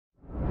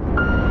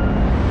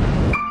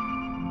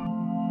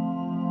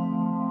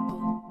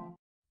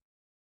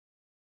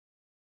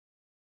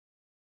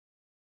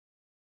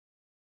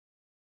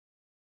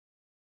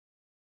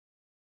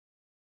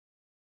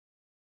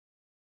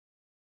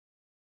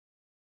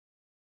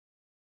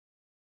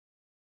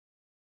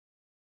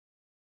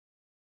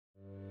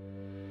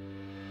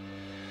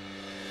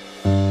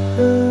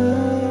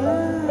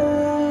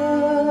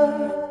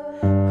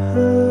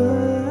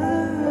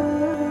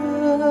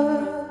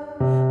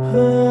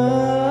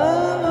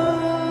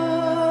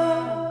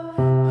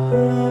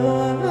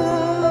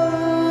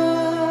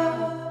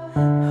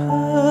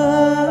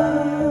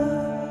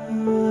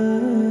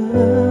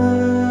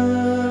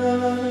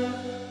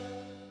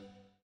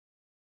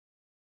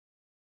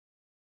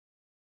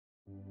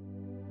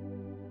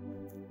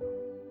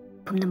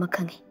ꯄꯨꯝꯅꯃꯛ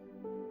ꯈꯪꯉꯤ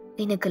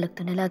ꯑꯩꯅ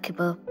ꯀꯜꯂꯛꯇꯨꯅ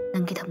ꯂꯥꯛꯈꯤꯕ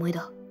ꯅꯪꯒꯤ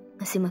ꯊꯃꯣꯏꯗꯣ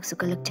ꯉꯁꯤꯃꯛꯁꯨ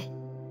ꯀꯜꯂꯛꯆꯩ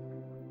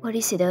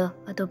ꯋꯥꯔꯤꯁꯤꯗ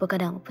ꯑꯇꯣꯞꯄ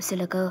ꯀꯅꯥ ꯑꯃ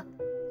ꯄꯨꯁꯤꯜꯂꯒ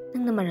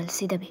ꯅꯪꯅ ꯃꯔꯥꯜ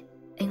ꯁꯤꯗꯕꯤ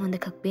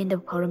ꯑꯩꯉꯣꯟꯗ ꯈꯛ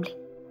ꯄꯦꯟꯗꯕ ꯐꯥꯎꯔꯝꯂꯤ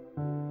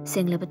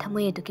ꯁꯦꯡꯂꯕ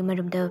ꯊꯃꯣꯏ ꯑꯗꯨꯒꯤ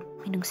ꯃꯔꯝꯗ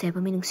ꯃꯤꯅꯨꯡꯁꯤ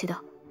ꯍꯥꯏꯕ ꯃꯤꯅꯨꯡꯁꯤꯗꯣ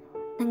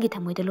ꯅꯪꯒꯤ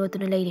ꯊꯃꯣꯏꯗ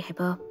ꯂꯣꯠꯇꯨꯅ ꯂꯩꯔꯤ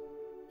ꯍꯥꯏꯕ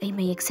ꯑꯩ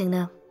ꯃꯌꯦꯛ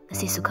ꯁꯦꯡꯅ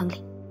ꯉꯁꯤꯁꯨ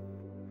ꯈꯪꯂꯤ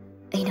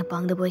ꯑꯩꯅ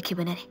ꯄꯥꯡꯗꯕ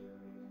ꯑꯣꯏꯈꯤꯕꯅꯅꯤ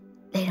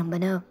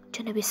ꯂꯩꯔꯝꯕꯅ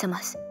ꯆꯠꯅꯕꯤ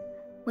ꯁꯃꯥꯖ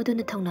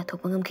ꯃꯗꯨꯅ ꯊꯧꯅꯥ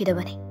ꯊꯣꯛꯄ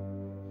ꯉꯝꯈꯤꯗꯕꯅꯤ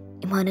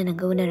ꯏꯃꯥꯅ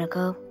ꯅꯪꯒ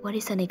ꯎꯅꯔꯒ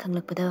ꯋꯥꯔꯤ ꯁꯥꯅꯩ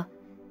ꯈꯪꯂꯛꯄꯗ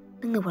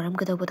ꯅꯪꯅ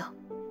ꯋꯥꯔꯝꯒꯗꯧꯕꯗꯣ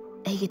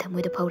ꯑꯩꯒꯤ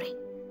ꯊꯃꯣꯏꯗ ꯐꯥꯎꯔꯤ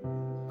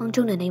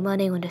ꯃꯥꯡꯖꯧꯅꯅ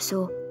ꯏꯃꯥꯅ ꯑꯩꯉꯣꯟꯗꯁꯨ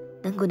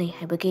ꯅꯪꯒꯨꯅꯩ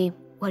ꯍꯥꯏꯕꯒꯤ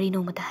ꯋꯥꯔꯤ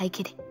ꯅꯣꯡꯃꯇ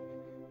ꯍꯥꯏꯈꯤꯗꯦ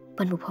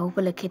ꯄꯟꯕꯨ ꯐꯥꯎꯕ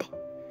ꯄꯜꯂꯛꯈꯤꯗꯦ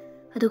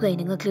ꯑꯗꯨꯒ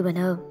ꯑꯩꯅ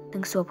ꯉꯛꯂꯤꯕꯅ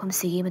ꯅꯪꯁꯨ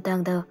ꯋꯥꯐꯝꯁꯤꯒꯤ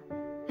ꯃꯇꯥꯡꯗ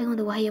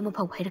ꯑꯩꯉꯣꯟꯗ ꯋꯥꯍꯩ ꯑꯃ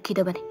ꯐꯥꯎꯕ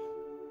ꯍꯥꯏꯔꯛꯈꯤꯗꯕꯅꯤ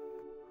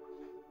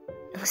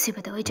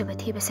ꯅꯨꯡꯁꯤꯕꯗ ꯑꯣꯏꯖꯕ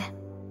ꯊꯤꯕꯁꯦ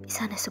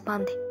ꯏꯁꯥꯅꯁꯨ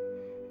ꯄꯥꯝꯗꯦ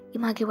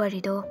ꯏꯃꯥꯒꯤ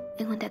ꯋꯥꯔꯤꯗꯣ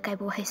ꯑꯩꯉꯣꯟꯗ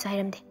ꯑꯀꯥꯏꯕ ꯋꯥꯍꯩꯁꯨ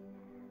ꯍꯥꯏꯔꯝꯗꯦ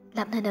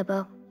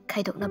ꯂꯥꯞꯅꯅꯕ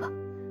ꯈꯥꯏꯗꯣꯛꯅꯕ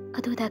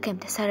ꯑꯗꯨꯗ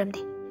ꯀꯩꯝꯇ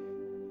ꯁꯥꯔꯝꯗꯦ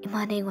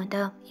ꯏꯃꯥꯅ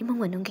ꯑꯩꯉꯣꯟꯗ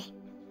ꯏꯃꯨꯡ ꯃꯅꯨꯡꯒꯤ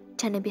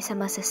ꯆꯠꯅꯕꯤ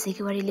ꯁꯃꯥꯖ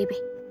ꯑꯁꯤꯒꯤ ꯋꯥꯔꯤ ꯂꯤꯕꯤ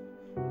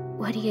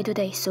ꯋꯥꯔꯤ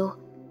ꯑꯗꯨꯗ ꯑꯩꯁꯨ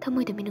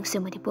ꯊꯃꯣꯏꯗ ꯃꯤꯅꯨꯡꯁꯤ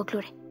ꯑꯃꯗꯤ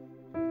ꯄꯣꯛꯂꯨꯔꯦ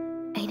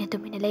ꯑꯩꯅ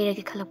ꯇꯨꯃꯤꯟꯅ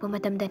ꯂꯩꯔꯒꯦ ꯈꯜꯂꯛꯄ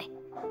ꯃꯇꯝꯗꯅꯤ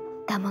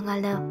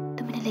ꯃꯉꯥꯜꯅ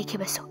ꯇꯨꯃꯤꯟꯅ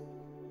ꯂꯩꯈꯤꯕꯁꯨ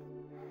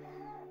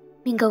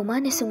ꯃꯤꯡꯒꯧ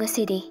ꯃꯥꯅꯁꯨ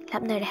ꯉꯁꯤꯗꯤ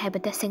ꯂꯥꯞꯅꯔꯦ ꯍꯥꯏꯕ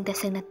ꯇꯁꯦꯡ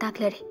ꯇꯁꯦꯡꯅ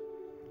ꯇꯥꯛꯂꯔꯦ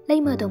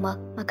ꯂꯩꯃ ꯑꯗꯨꯃꯛ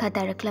ꯃꯈꯥ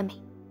ꯇꯥꯔꯛꯂꯝꯃꯤ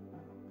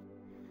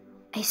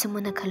ꯑꯩꯁꯨ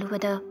ꯃꯨꯟꯅ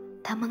ꯈꯜꯂꯨꯕꯗ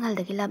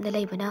ꯃꯉꯥꯜꯗꯒꯤ ꯂꯥꯞꯅ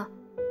ꯂꯩꯕꯅ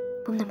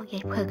ꯄꯨꯝꯅꯃꯛ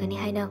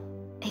ꯌꯥꯏꯐꯒꯅꯤ ꯍꯥꯏꯅ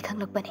ꯑꯩ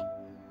ꯈꯪꯂꯛꯄꯅꯤ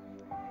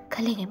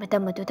ꯈꯜꯂꯤꯉꯩ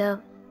ꯃꯇꯝ ꯑꯗꯨꯗ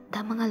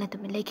ꯃꯉꯥꯜꯅ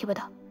ꯇꯨꯃꯤꯟ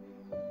ꯂꯩꯈꯤꯕꯗꯣ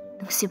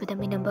ꯅꯨꯡꯁꯤꯕꯗ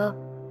ꯃꯤꯅꯝꯕ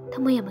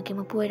ꯊꯃꯣꯏ ꯑꯃꯒꯤ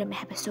ꯃꯄꯨ ꯑꯣꯏꯔꯝꯃꯦ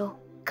ꯍꯥꯏꯕꯁꯨ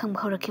ꯈꯪꯕ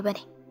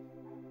ꯍꯧꯔꯛꯈꯤꯕꯅꯤ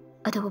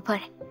ꯑꯗꯨꯕꯨ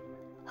ꯐꯔꯦ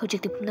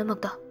ꯍꯧꯖꯤꯛꯇꯤ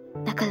ꯄꯨꯝꯅꯃꯛꯇꯣ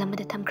ꯅꯥꯀꯜ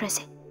ꯑꯃꯗ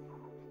ꯊꯝꯈ꯭ꯔꯁꯦ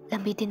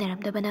ꯂꯝꯕꯤ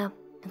ꯇꯤꯟꯅꯔꯝꯗꯕꯅ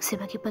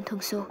ꯅꯨꯡꯁꯤꯕꯒꯤ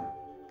ꯄꯟꯊꯨꯡꯁꯨ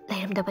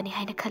ꯂꯩꯔꯝꯗꯕꯅꯤ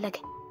ꯍꯥꯏꯅ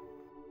ꯈꯜꯂꯒꯦ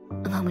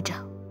ꯑꯉꯥꯡ ꯃꯆꯥ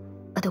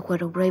ꯑꯗꯨꯛ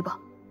ꯋꯥꯔꯧꯕ꯭ꯔꯣ ꯑꯩꯕꯣ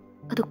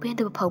ꯑꯗꯨꯛ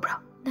ꯄꯦꯟꯗꯕ ꯐꯥꯎꯕ꯭ꯔꯣ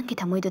ꯅꯪꯒꯤ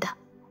ꯊꯃꯣꯏꯗꯨꯗ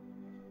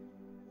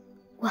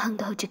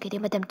ꯋꯥꯍꯪꯗꯣ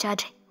ꯍꯧꯖꯤꯛꯀꯤꯗꯤ ꯃꯇꯝ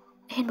ꯆꯥꯗ꯭ꯔꯦ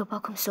ꯑꯍꯦꯟꯕ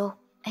ꯄꯥꯎꯈꯨꯝꯁꯨ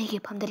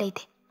ꯑꯩꯒꯤ ꯐꯝꯗ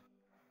ꯂꯩꯇꯦ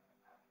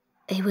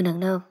ꯑꯩꯕꯨ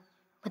ꯅꯪꯅ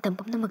ꯃꯇꯝ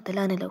ꯄꯨꯝꯅꯃꯛꯇ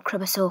ꯂꯥꯟꯅ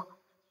ꯂꯧꯈ꯭ꯔꯕꯁꯨ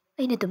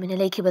ꯑꯩꯅ ꯇꯨꯃꯤꯟꯅ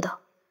ꯂꯩꯈꯤꯕꯗꯣ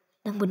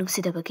ꯅꯪꯕꯨ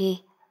ꯅꯨꯡꯁꯤꯗꯕꯒꯤ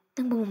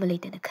ꯅꯪꯕꯨ ꯃꯃꯜ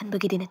ꯂꯩꯇꯅ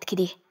ꯈꯟꯕꯒꯤꯗꯤ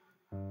ꯅꯠꯈꯤꯗꯦ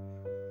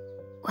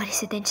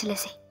ꯋꯥꯔꯤꯁꯦ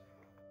ꯇꯦꯟꯁꯤꯜꯂꯁꯤ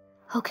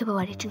ꯍꯧꯈꯤꯕ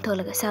ꯋꯥꯔꯤ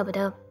ꯆꯤꯡꯊꯣꯛꯂꯒ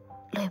ꯁꯥꯕꯗ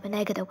ꯂꯣꯏꯕ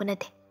ꯅꯥꯏꯒꯗꯧꯕ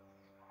ꯅꯠꯇꯦ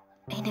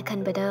ꯑꯩꯅ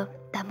ꯈꯟꯕꯗ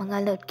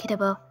ꯃꯉꯥꯜꯅ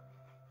ꯎꯠꯈꯤꯗꯕ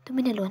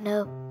ꯇꯨꯃꯤꯟꯅ ꯂꯣꯟꯅ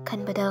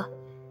ꯈꯟꯕꯗ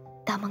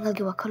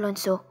ꯃꯉꯥꯜꯒꯤ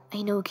ꯋꯥꯈꯜꯂꯣꯟꯁꯨ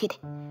ꯑꯩꯅ ꯎꯈꯤꯗꯦ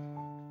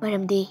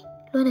ꯃꯔꯝꯗꯤ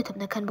ꯂꯣꯟꯅ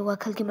ꯊꯨꯞꯅ ꯈꯟꯕ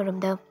ꯋꯥꯈꯜꯒꯤ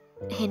ꯃꯔꯝꯗ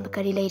ꯑꯍꯦꯟꯕ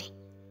ꯀꯔꯤ ꯂꯩꯔꯤ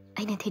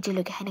ꯑꯩꯅ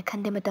ꯊꯤꯖꯤꯜꯂꯨꯒꯦ ꯍꯥꯏꯅ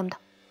ꯈꯟꯗꯦ ꯃꯇꯝꯗꯣ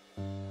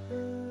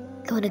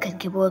ꯂꯣꯟꯅ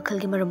ꯈꯟꯈꯤꯕ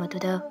ꯋꯥꯈꯜꯒꯤ ꯃꯔꯝ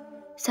ꯑꯗꯨꯗ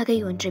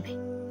ꯁꯥꯒꯩ ꯑꯣꯟꯗ꯭ꯔꯤꯕꯤ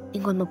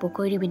ꯏꯪꯒꯣꯜ ꯃꯄꯣꯛ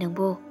ꯑꯣꯏꯔꯤꯕꯤ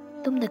ꯅꯪꯕꯨ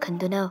ꯇꯨꯝꯅ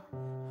ꯈꯟꯗꯨꯅ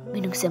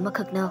ꯃꯤꯅꯨꯡꯁꯤ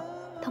ꯑꯃꯈꯛꯅ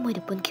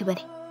ꯊꯃꯣꯏꯗ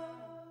ꯄꯨꯟꯈꯤꯕꯅꯤ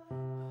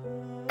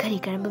ꯀꯔꯤ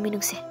ꯀꯔꯝꯕ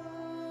ꯃꯤꯅꯨꯡꯁꯤ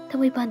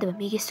ꯊꯃꯣꯏ ꯄꯥꯟꯗꯕ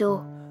ꯃꯤꯒꯤꯁꯨ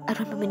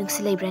ꯑꯔꯣꯟꯕ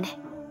ꯃꯤꯅꯨꯡꯁꯤ ꯂꯩꯕ꯭ꯔꯅꯦ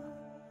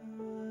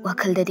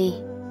ꯋꯥꯈꯜꯗꯗꯤ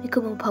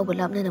ꯃꯤꯀꯨꯞ ꯑꯃ ꯐꯥꯎꯕ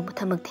ꯂꯥꯞꯅ ꯅꯪꯕꯨ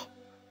ꯊꯝꯃꯛꯇꯦ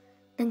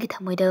ꯅꯪꯒꯤ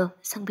ꯊꯃꯣꯏꯗ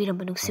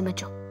ꯁꯪꯕꯤꯔꯝꯕ ꯅꯨꯡꯁꯤ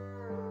ꯃꯆꯨ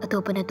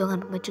ꯑꯇꯣꯞꯄꯅ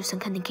ꯇꯣꯉꯥꯟꯕ ꯃꯆꯨ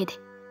ꯁꯪꯍꯟꯅꯤꯡꯈꯤꯗꯦ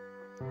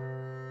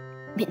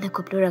ꯃꯤꯠꯅ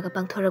ꯀꯨꯞꯂꯨꯔꯒ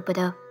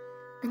ꯄꯥꯡꯊꯣꯔꯛꯄꯗ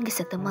ꯅꯪꯒꯤ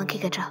ꯁꯛꯇ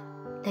ꯃꯥꯡꯈꯤꯒꯗ꯭ꯔꯥ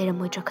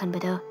ꯂꯩꯔꯝꯃꯣꯏꯗ꯭ꯔꯥ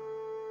ꯈꯟꯕꯗ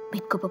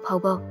ꯃꯤꯠ ꯀꯨꯞꯄ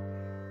ꯐꯥꯎꯕ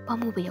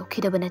ꯄꯥꯝꯃꯨꯕ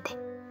ꯌꯥꯎꯈꯤꯗꯕ ꯅꯠꯇꯦ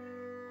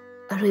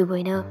ꯑꯔꯣꯏꯕ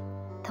ꯑꯣꯏꯅ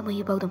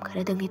ꯊꯃꯣꯏꯒꯤ ꯄꯥꯎꯗꯝ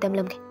ꯈꯔꯗꯪꯗꯤ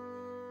ꯇꯝꯂꯝꯒꯦ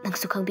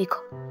ꯅꯪꯁꯨ ꯈꯪꯕꯤꯈꯣ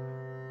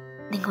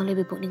ꯅꯤꯡꯉꯣꯜ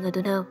ꯂꯩꯕꯤ ꯄꯨꯛꯅꯤꯡ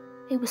ꯑꯗꯨꯅ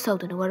ꯑꯩꯕꯨ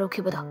ꯁꯥꯎꯗꯨꯅ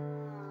ꯋꯥꯔꯧꯈꯤꯕꯗꯣ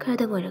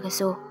ꯈꯔꯗꯪ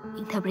ꯑꯣꯏꯔꯒꯁꯨ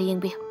ꯏꯪꯊꯕ꯭ꯔꯥ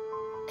ꯌꯦꯡꯕꯤꯌꯨ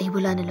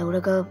ꯑꯩꯕꯨ ꯂꯥꯟꯅ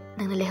ꯂꯧꯔꯒ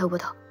ꯅꯪꯅ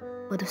ꯂꯩꯍꯧꯕꯗꯣ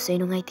ꯃꯗꯨꯁꯨ ꯑꯩ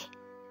ꯅꯨꯡꯉꯥꯏꯇꯦ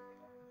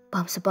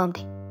ꯄꯥꯝꯁꯨ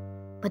ꯄꯥꯝꯗꯦ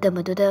ꯃꯇꯝ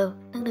ꯑꯗꯨꯗ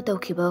ꯅꯪꯅ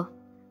ꯇꯧꯈꯤꯕ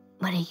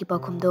ꯃꯔꯩꯒꯤ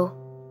ꯄꯥꯎꯈꯨꯝꯗꯣ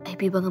ꯑꯩ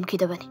ꯄꯤꯕ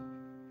ꯉꯝꯈꯤꯗꯕꯅꯤ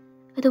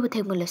ꯑꯗꯨꯕꯨ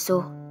ꯊꯦꯡꯃꯜꯂꯁꯨ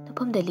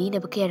ꯃꯐꯝꯗ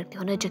ꯂꯤꯅꯕ ꯀꯌꯥꯔꯛꯇꯤ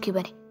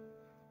ꯍꯣꯠꯅꯖꯈꯤꯕꯅꯤ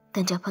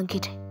ꯇꯟꯖꯥ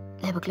ꯐꯪꯈꯤꯗ꯭ꯔꯦ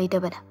ꯂꯥꯏꯕꯛ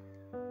ꯂꯩꯇꯕꯅ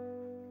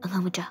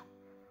ꯑꯉꯥꯡ ꯃꯆꯥ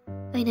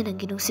ꯑꯩꯅ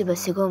ꯅꯪꯒꯤ ꯅꯨꯡꯁꯤꯕ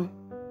ꯑꯁꯤꯒꯨꯝ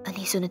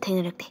ꯑꯅꯤ ꯁꯨꯅ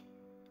ꯊꯦꯡꯅꯔꯛꯇꯦ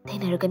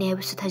ꯊꯦꯡꯅꯔꯛꯀꯅꯤ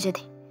ꯍꯥꯏꯕꯁꯨ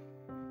ꯊꯥꯖꯗꯦ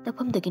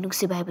ꯅꯐꯝꯗꯒꯤ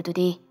ꯅꯨꯡꯁꯤꯕ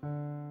ꯍꯥꯏꯕꯗꯨꯗꯤ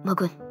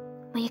ꯃꯒꯨꯟ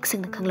ꯃꯌꯦꯛ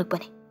ꯁꯦꯡꯅ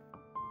ꯈꯪꯂꯛꯄꯅꯤ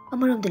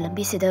ꯑꯃꯔꯣꯝꯗ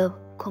ꯂꯝꯕꯤꯁꯤꯗ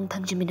ꯈꯣꯡ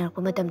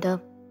ꯊꯥꯡꯖꯤꯟꯃꯤꯟꯅꯔꯛꯄ ꯃꯇꯝꯗ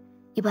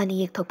ꯏꯕꯥꯅꯤ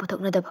ꯌꯦꯛꯊꯣꯛꯄ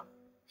ꯊꯣꯛꯅꯗꯕ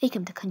ꯑꯩ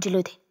ꯀꯩꯝꯇ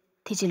ꯈꯟꯖꯤꯜꯂꯨꯗꯦ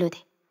ꯊꯤꯖꯤꯜꯂꯨꯗꯦ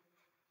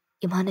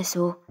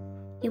ꯏꯃꯥꯅꯁꯨ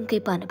ꯌꯨꯝ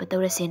ꯀꯩ ꯄꯥꯟꯅꯕ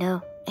ꯇꯧꯔꯁꯦꯅ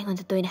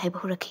ꯑꯩꯉꯣꯟꯗ ꯇꯣꯏꯅ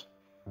ꯍꯥꯏꯕ ꯍꯧꯔꯛꯈꯤ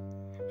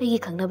ꯑꯩꯒꯤ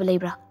ꯈꯪꯅꯕ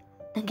ꯂꯩꯕ꯭ꯔꯥ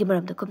ꯅꯪꯒꯤ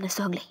ꯃꯔꯝꯗ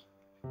ꯀꯨꯞꯅꯁꯨ ꯍꯪꯂꯛꯏ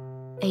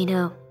ꯑꯩꯅ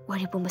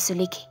ꯋꯥꯔꯤ ꯄꯨꯝꯕꯁꯨ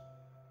ꯂꯤꯈꯤ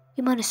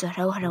ꯏꯃꯥꯅꯁꯨ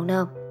ꯍꯔꯥꯎ ꯍꯔꯥꯎꯅ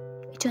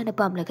ꯏꯆꯥꯅ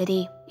ꯄꯥꯝꯂꯒꯗꯤ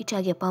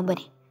ꯏꯆꯥꯒꯤ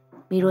ꯑꯄꯥꯝꯕꯅꯤ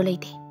ꯃꯤꯔꯣꯜ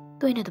ꯂꯩꯇꯦ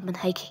ꯇꯣꯏꯅ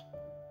ꯑꯗꯨꯃꯥꯏꯅ ꯍꯥꯏꯈꯤ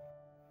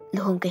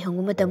ꯂꯨꯍꯣꯡ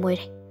ꯀꯩꯍꯣꯡꯕ ꯃꯇꯝ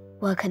ꯑꯣꯏꯔꯦ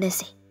ꯋꯥ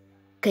ꯈꯟꯅꯁꯤ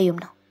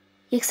ꯀꯩꯌꯨꯝꯅꯣ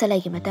ꯌꯦꯛ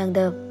ꯁꯂꯥꯏꯒꯤ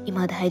ꯃꯇꯥꯡꯗ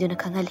ꯏꯃꯥꯗ ꯍꯥꯏꯗꯨꯅ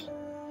ꯈꯪꯍꯜꯂꯤ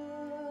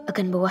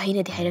ꯑꯀꯟꯕ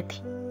ꯋꯥꯍꯩꯅꯗꯤ ꯍꯥꯏꯔꯛꯇꯦ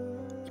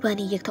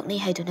ꯏꯕꯥꯅꯤ ꯌꯦꯛꯊꯣꯛꯅꯩ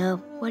ꯍꯥꯏꯗꯨꯅ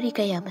ꯋꯥꯔꯤ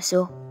ꯀꯌꯥ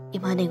ꯑꯃꯁꯨ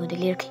ꯏꯃꯥꯅ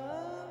ꯑꯩꯉꯣꯟꯗ ꯂꯤꯔꯛꯈꯤ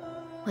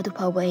ꯃꯗꯨ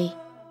ꯐꯥꯎꯕ ꯑꯩ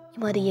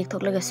ꯏꯃꯥꯗ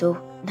ꯌꯦꯛꯊꯣꯛꯂꯒꯁꯨ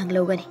ꯅꯪ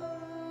ꯂꯧꯒꯅꯤ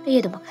ꯑꯩ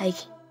ꯑꯗꯨꯃꯛ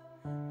ꯍꯥꯏꯈꯤ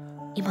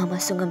ꯏꯃꯥ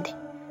ꯃꯥꯁꯨ ꯉꯝꯗꯦ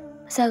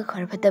ꯃꯁꯥꯒ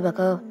ꯈꯔ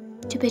ꯐꯠꯇꯕꯒ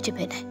ꯆꯤꯐꯦꯠ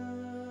ꯆꯤꯐꯦꯠ ꯅꯥꯏ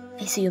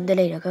ꯑꯩꯁꯨ ꯌꯨꯝꯗ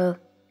ꯂꯩꯔꯒ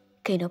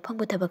ꯀꯩꯅꯣ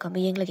ꯐꯪꯕ ꯊꯕꯛ ꯑꯃ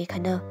ꯌꯦꯡꯂꯒꯦ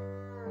ꯈꯟꯅ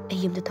ꯑꯩ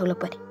ꯌꯨꯝꯗ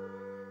ꯊꯣꯛꯂꯛꯄꯅꯤ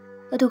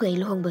ꯑꯗꯨꯒ ꯑꯩ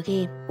ꯂꯨꯍꯣꯡꯕꯒꯤ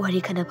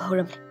ꯋꯥꯔꯤ ꯈꯟꯅꯕ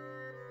ꯍꯧꯔꯝꯂꯦ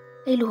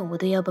ꯑꯩ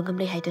ꯂꯨꯍꯣꯡꯕꯗꯨ ꯌꯥꯎꯕ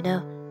ꯉꯝꯂꯦ ꯍꯥꯏꯗꯨꯅ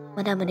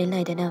ꯃꯅꯥ ꯃꯅꯤꯜ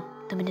ꯅꯥꯏꯗꯅ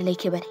ꯇꯨꯃꯤꯟꯅ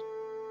ꯂꯩꯈꯤꯕꯅꯤ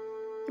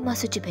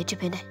ꯏꯃꯥꯁꯨ ꯆꯤꯐꯦꯠ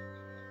ꯆꯤꯐꯦꯠ ꯅꯥꯏ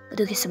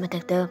ꯑꯗꯨꯒꯤꯁꯨ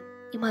ꯃꯊꯛꯇ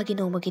ꯏꯃꯥꯒꯤ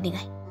ꯅꯣꯡꯃꯒꯤ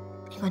ꯅꯤꯡꯉꯥꯏ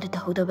ꯑꯩꯉꯣꯟꯗ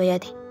ꯇꯧꯍꯧꯗꯕ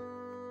ꯌꯥꯗꯦ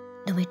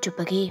ꯅꯨꯃꯤꯠ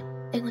ꯆꯨꯞꯄꯒꯤ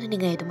ꯑꯩꯉꯣꯟꯗ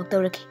ꯅꯤꯡꯉꯥꯏ ꯑꯗꯨꯃꯛ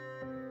ꯇꯧꯔꯛꯈꯤ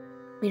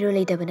ꯃꯤꯔꯣꯜ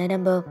ꯂꯩꯇꯕꯅ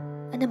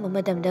ꯑꯅꯝꯕ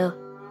ꯃꯇꯝꯗ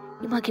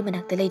ꯏꯃꯥꯒꯤ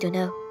ꯃꯅꯥꯛꯇ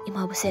ꯂꯩꯗꯨꯅ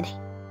ꯏꯃꯥꯕꯨ ꯁꯦꯟꯅꯩ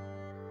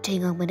ꯆꯩ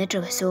ꯉꯥꯡꯕ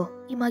ꯅꯠꯇ꯭ꯔꯒꯁꯨ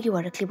ꯏꯃꯥꯒꯤ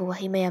ꯋꯥꯔꯛꯂꯤꯕ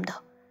ꯋꯥꯍꯩ ꯃꯌꯥꯝꯗꯣ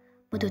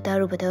ꯃꯗꯨ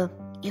ꯇꯥꯔꯨꯕꯗ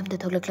ꯌꯨꯝꯗ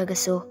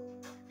ꯊꯣꯛꯂꯛꯂꯒꯁꯨ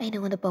ꯑꯩ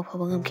ꯅꯉꯣꯟꯗ ꯄꯥꯎ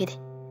ꯐꯥꯎꯕ ꯉꯝꯈꯤꯗꯦ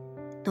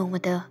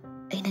ꯅꯣꯡꯃꯇ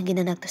ꯑꯩ ꯅꯪꯒꯤ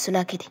ꯅꯅꯥꯛꯇꯁꯨ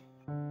ꯂꯥꯛꯈꯤꯗꯦ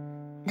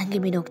ꯅꯪꯒꯤ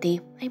ꯃꯤꯅꯣꯛꯇꯤ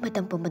ꯑꯩ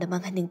ꯃꯇꯝ ꯄꯨꯝꯕꯗ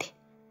ꯃꯥꯡꯍꯟꯅꯤꯡꯗꯦ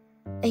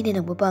ꯑꯩꯅ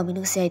ꯅꯪꯕꯨ ꯄꯥꯝꯃꯤ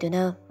ꯅꯨꯡꯁꯤ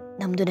ꯍꯥꯏꯗꯨꯅ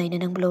ꯅꯝꯗꯨꯅ ꯑꯩꯅ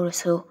ꯅꯪꯕꯨ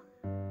ꯂꯧꯔꯁꯨ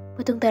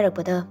ꯃꯇꯨꯡ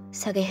ꯇꯥꯔꯛꯄꯗ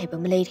ꯁꯥꯒꯩ ꯍꯥꯏꯕ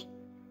ꯑꯃ ꯂꯩꯔꯤ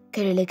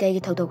ꯀꯩꯔꯣꯜ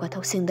ꯂꯩꯀꯥꯏꯒꯤ ꯊꯧꯗꯣꯛ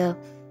ꯋꯥꯊꯣꯛꯁꯤꯡꯗ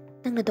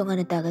ꯅꯪꯅ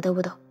ꯇꯣꯉꯥꯟꯅ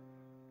ꯇꯥꯒꯗꯧꯕꯗꯣ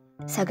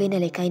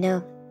ꯁꯥꯒꯩꯅ ꯂꯩꯀꯥꯏꯅ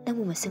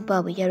ꯅꯪꯕꯨ ꯃꯁꯤꯡ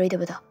ꯄꯥꯕ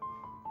ꯌꯥꯔꯣꯏꯗꯕꯗꯣ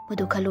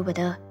ꯃꯗꯨ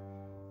ꯈꯜꯂꯨꯕꯗ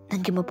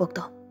ꯅꯪꯒꯤ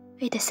ꯃꯄꯣꯛꯇꯣ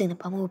ꯑꯩ ꯇꯁꯦꯡꯅ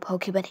ꯄꯥꯝꯃꯨꯕ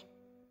ꯐꯥꯎꯈꯤꯕꯅꯤ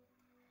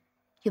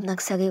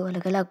ꯌꯨꯝꯅꯥꯛ ꯁꯥꯒꯩ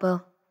ꯑꯣꯜꯂꯒ ꯂꯥꯛꯄ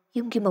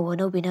ꯌꯨꯝꯒꯤ ꯃꯧ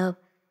ꯑꯅꯧꯕꯤꯅ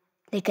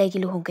ꯂꯩꯀꯥꯏꯒꯤ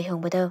ꯂꯨꯍꯣꯡ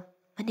ꯀꯩꯍꯣꯡꯕꯗ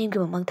ꯃꯅꯦꯝꯒꯤ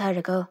ꯃꯃꯥꯡ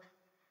ꯊꯥꯔꯒ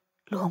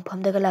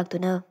ꯂꯨꯍꯣꯡꯐꯝꯗꯒ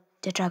ꯂꯥꯛꯇꯨꯅ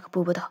ꯖꯇ꯭ꯔꯥꯒ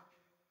ꯄꯨꯕꯗꯣ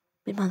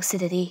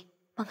ꯃꯤꯃꯥꯡꯁꯤꯗꯗꯤ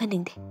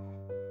ꯃꯥꯡꯍꯟꯅꯤꯡꯗꯦ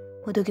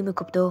ꯃꯗꯨꯒꯤ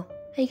ꯃꯤꯀꯨꯞꯇꯣ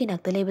ꯑꯩꯒꯤ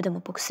ꯅꯥꯛꯇ ꯂꯩꯕꯗ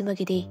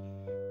ꯃꯄꯣꯛꯁꯤꯃꯒꯤꯗꯤ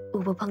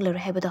ꯎꯕ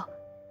ꯐꯪꯂꯔꯣꯏ ꯍꯥꯏꯕꯗꯣ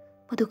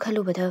ꯃꯗꯨ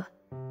ꯈꯜꯂꯨꯕꯗ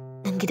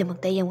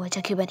ꯅꯪꯒꯤꯗꯃꯛꯇ ꯑꯩ ꯌꯥꯝ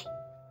ꯋꯥꯖꯈꯤꯕꯅꯤ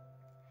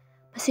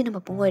ꯃꯁꯤꯅ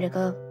ꯃꯄꯨꯡ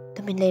ꯑꯣꯏꯔꯒ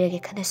ꯇꯨꯃꯤꯟ ꯂꯩꯔꯒꯦ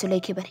ꯈꯟꯅꯁꯨ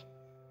ꯂꯩꯈꯤꯕꯅꯤ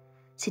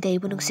ꯁꯤꯗ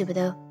ꯑꯩꯕꯨ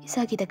ꯅꯨꯡꯁꯤꯕꯗ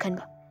ꯏꯁꯥꯒꯤꯗ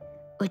ꯈꯟꯕ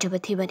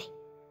ꯑꯣꯏꯖꯕ ꯊꯤꯕꯅꯤ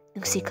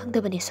ꯅꯨꯡꯁꯤ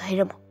ꯈꯪꯗꯕꯅꯤꯁꯨ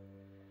ꯍꯥꯏꯔꯝꯃꯨ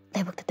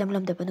ꯂꯥꯏꯕꯛꯇ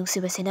ꯇꯝꯂꯝꯗꯕ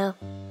ꯅꯨꯡꯁꯤꯕꯁꯤꯅ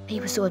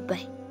ꯑꯩꯕꯨꯁꯨ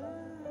ꯑꯣꯠꯄꯅꯤ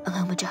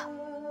ꯑꯉꯥꯡ ꯃꯆꯥ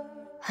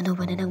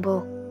ꯍꯅꯨꯕꯅ ꯅꯪꯕꯨ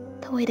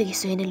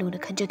ꯊꯋꯥꯏꯗꯒꯤꯁꯨ ꯍꯦꯟꯅ ꯂꯨꯅ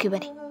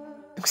ꯈꯟꯖꯈꯤꯕꯅꯤ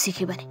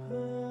ꯅꯨꯡꯁꯤꯈꯤꯕꯅꯤ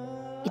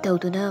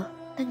ꯏꯇꯧꯗꯨꯅ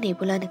ꯅꯪꯅ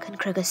ꯑꯩꯕꯨ ꯂꯥꯟꯅ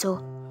ꯈꯟꯈ꯭ꯔꯒꯁꯨ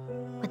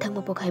ꯃꯊꯪ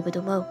ꯃꯄꯣꯛ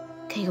ꯍꯥꯏꯕꯗꯨꯃ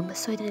ꯀꯩꯒꯨꯝꯕ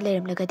ꯁꯣꯏꯗꯅ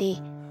ꯂꯩꯔꯝꯂꯒꯗꯤ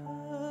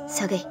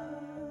ꯁꯥꯒꯩ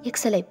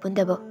ꯌꯦꯛꯁꯂꯩ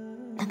ꯄꯨꯟꯗꯕ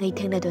ꯅꯪ ꯑꯩ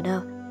ꯊꯦꯡꯅꯗꯨꯅ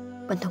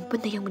ꯄꯟꯊꯨꯡ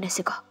ꯄꯨꯟꯅ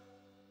ꯌꯦꯡꯃꯤꯟꯅꯁꯤꯀꯣ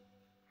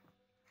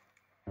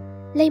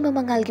ꯂꯩꯃ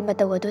ꯃꯉꯥꯜꯒꯤ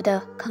ꯃꯇꯧ ꯑꯗꯨꯗ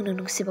ꯈꯪꯅꯨꯡ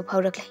ꯅꯨꯡꯁꯤꯕ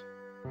ꯐꯥꯎꯔꯛꯂꯦ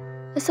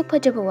ꯑꯁꯨꯛ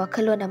ꯐꯖꯕ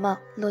ꯋꯥꯈꯜꯂꯣꯟ ꯑꯃ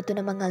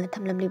ꯂꯣꯠꯇꯨꯅ ꯃꯉꯥꯜꯅ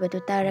ꯊꯝꯂꯝꯂꯤꯕꯗꯨ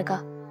ꯇꯥꯔꯒ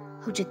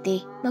ꯍꯧꯖꯤꯛꯇꯤ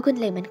ꯃꯒꯨꯟ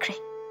ꯂꯩꯃꯟꯈ꯭ꯔꯦ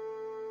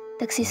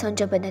ꯇꯛꯁꯤ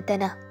ꯁꯣꯟꯖꯕ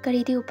ꯅꯠꯇꯅ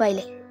ꯀꯔꯤꯗꯤ ꯎꯄꯥꯏ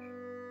ꯂꯩ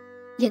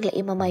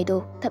ꯌꯦꯡꯂꯛꯏ ꯃꯃꯥꯏꯗꯨ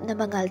ꯇꯞꯅ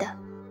ꯃꯉꯥꯜꯗ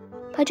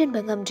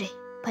ꯐꯥꯖꯤꯟꯕ ꯉꯝꯗ꯭ꯔꯤ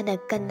ꯐꯅ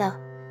ꯀꯟꯅ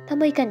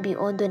ꯊꯃꯣꯏ ꯀꯟꯕꯤ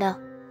ꯑꯣꯟꯗꯨꯅ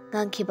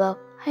ꯉꯥꯡꯈꯤꯕ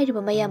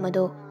ꯍꯥꯏꯔꯤꯕ ꯃꯌꯥꯝ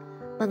ꯑꯗꯨ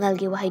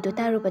ꯃꯉꯥꯜꯒꯤ ꯋꯥꯍꯩꯗꯨ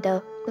ꯇꯥꯔꯨꯕꯗ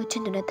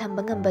ꯂꯣꯠꯁꯤꯟꯗꯨꯅ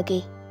ꯊꯝꯕ ꯉꯝꯕꯒꯤ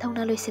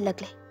ꯊꯧꯅꯥ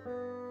ꯂꯣꯏꯁꯤꯜꯂꯛꯂꯦ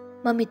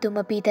ꯃꯃꯤꯠꯇꯨ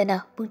ꯃꯄꯤꯗꯅ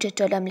ꯄꯨꯡꯆꯣꯠ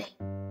ꯆꯣꯠꯂꯝꯂꯦ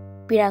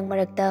ꯄꯤꯔꯥꯡ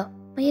ꯃꯔꯛꯇ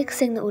ꯃꯌꯦꯛ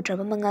ꯁꯦꯡꯅ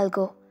ꯎꯗ꯭ꯔꯕ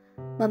ꯃꯉꯥꯜꯒꯣ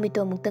ꯃꯃꯤꯠꯇꯨ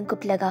ꯑꯃꯨꯛꯇꯪ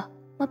ꯀꯨꯞꯂꯒ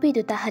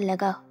ꯃꯄꯤꯗꯨ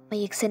ꯇꯥꯍꯜꯂꯒ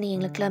ꯃꯌꯦꯛ ꯁꯦꯡꯅ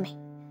ꯌꯦꯡꯂꯛꯂꯝꯃꯤ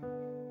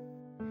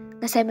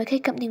ꯉꯁꯥꯏ ꯃꯈꯩ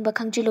ꯀꯞꯅꯤꯡꯕ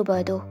ꯈꯪꯖꯤꯜꯂꯨꯕ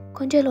ꯑꯗꯨ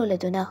ꯈꯣꯟꯖꯦꯜ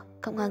ꯑꯣꯜꯂꯗꯨꯅ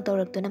ꯀꯞꯉꯥꯡ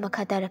ꯇꯧꯔꯛꯇꯨꯅ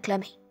ꯃꯈꯥ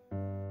ꯇꯥꯔꯛꯂꯝꯃꯤ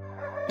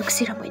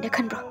ꯅꯨꯡꯁꯤꯔꯝꯃꯣꯏꯅ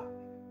ꯈꯟꯕ꯭ꯔꯣ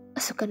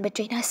ꯑꯁꯨꯛ ꯀꯟꯕ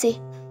ꯆꯩꯅꯥꯁꯤ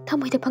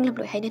ꯊꯃꯣꯏꯗ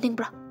ꯐꯪꯂꯝꯂꯣꯏ ꯍꯥꯏꯅ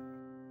ꯅꯤꯡꯕ꯭ꯔꯣ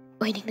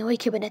ꯑꯣꯏꯅꯤꯡꯅ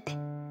ꯑꯣꯏꯈꯤꯕ ꯅꯠꯇꯦ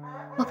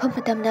ꯃꯐꯝ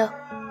ꯃꯇꯝꯅ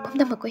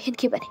ꯄꯨꯝꯅꯃꯛ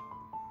ꯑꯣꯏꯍꯟꯈꯤꯕꯅꯤ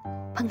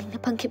ꯐꯪꯅꯤꯡꯅ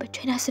ꯐꯪꯈꯤꯕ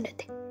ꯆꯩꯅꯥꯁꯨ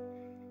ꯅꯠꯇꯦ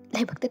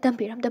ꯂꯥꯏꯕꯛꯇ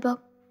ꯇꯝꯕꯤꯔꯝꯗꯕ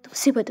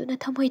ꯅꯨꯡꯁꯤꯕꯗꯨꯅ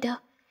ꯊꯃꯣꯏꯗ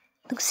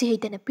ꯅꯨꯡꯁꯤ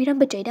ꯍꯩꯇꯅ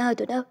ꯄꯤꯔꯝꯕ ꯆꯩꯅꯥ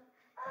ꯑꯗꯨꯅ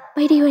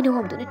ꯃꯩꯔꯤ ꯑꯣꯏꯅ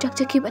ꯍꯣꯝꯗꯨꯅ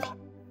ꯆꯥꯛꯆꯈꯤꯕꯅꯤ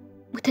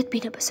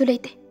ꯃꯨꯊꯠꯄꯤꯅꯕꯁꯨ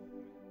ꯂꯩꯇꯦ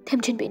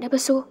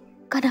ꯊꯦꯝꯖꯤꯟꯕꯤꯅꯕꯁꯨ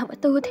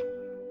ꯀꯅꯥꯃꯠꯇ ꯎꯗꯦ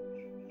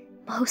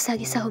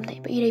ꯃꯍꯧꯁꯥꯒꯤ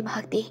ꯁꯥꯍꯨꯝꯅꯩꯕ ꯏꯔꯩ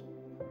ꯃꯍꯥꯛꯇꯤ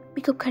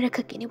ꯃꯤꯀꯨꯞ ꯈꯔ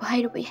ꯈꯛꯀꯤꯅꯤꯕꯨ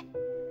ꯍꯥꯏꯔꯨꯕ ꯌꯥꯏ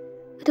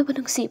ꯑꯗꯨꯕꯨ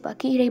ꯅꯨꯡꯁꯤ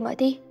ꯏꯄꯥꯛꯀꯤ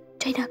ꯏꯔꯩꯃꯗꯤ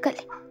ꯆꯩꯅꯥ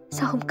ꯀꯜꯂꯤ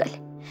ꯁꯥꯍꯨꯝ ꯀꯜꯂꯤ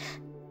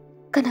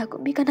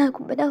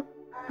ꯀꯅꯥꯒꯨꯝꯕꯅ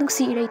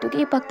ꯅꯨꯡꯁꯤ ꯏꯔꯩꯗꯨꯒꯤ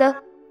ꯏꯄꯥꯛꯇ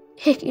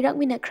ꯍꯦꯛ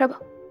ꯏꯔꯥꯛꯃꯤꯟꯅꯈ꯭ꯔꯕ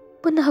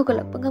ꯄꯨꯟꯅ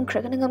ꯍꯧꯒꯠꯂꯛꯄ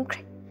ꯉꯝꯈ꯭ꯔꯒꯅ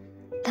ꯉꯝꯈ꯭ꯔꯦ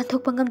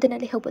ꯂꯥꯟꯊꯣꯛꯄ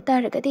ꯉꯝꯗꯅ ꯂꯩꯍꯧꯕ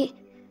ꯇꯥꯔꯒꯗꯤ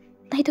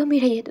ꯅꯥꯏꯗꯣꯝ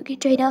ꯏꯔꯩ ꯑꯗꯨꯒꯤ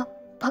ꯆꯩꯅꯥ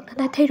ꯄꯥꯛꯅ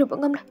ꯅꯥꯊꯩꯔꯨꯕ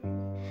ꯉꯝꯂꯣꯏ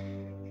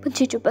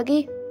ꯄꯨꯟꯁꯤ ꯆꯨꯞꯄꯒꯤ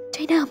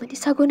ꯆꯩꯅꯥ ꯑꯃꯗꯤ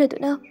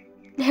ꯁꯥꯒꯣꯟꯅꯗꯨꯅ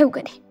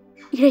ꯂꯩꯍꯧꯒꯅꯤ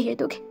ꯏꯔꯩ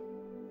ꯑꯗꯨꯒꯤ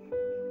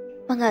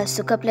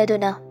ꯃꯉꯥꯜꯁꯨ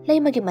ꯀꯞꯂꯗꯨꯅ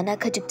ꯂꯩꯃꯒꯤ ꯃꯅꯥꯛ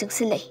ꯈꯖꯤꯛ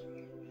ꯆꯪꯁꯤꯜꯂꯛꯏ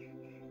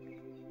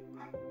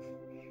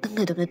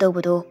ꯅꯪꯅ ꯑꯗꯨꯝꯅ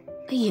ꯇꯧꯕꯗꯣ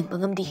ꯑꯩ ꯌꯦꯡꯕ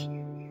ꯉꯝꯗꯦ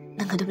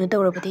ꯅꯪ ꯑꯗꯨꯝꯅ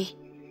ꯇꯧꯔꯕꯗꯤ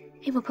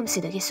ꯑꯩ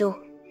ꯃꯐꯝꯁꯤꯗꯒꯤꯁꯨ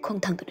ꯈꯣꯡ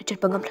ꯊꯥꯡꯗꯨꯅ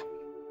ꯆꯠꯄ ꯉꯝꯂꯣꯏ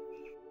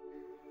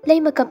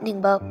ꯂꯩꯃ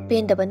ꯀꯞꯅꯤꯡꯕ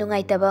ꯄꯦꯟꯗꯕ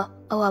ꯅꯨꯡꯉꯥꯏꯇꯕ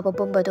ꯑꯋꯥꯕ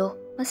ꯄꯨꯝꯕꯗꯣ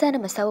ꯃꯁꯥꯅ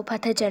ꯃꯁꯥꯕꯨ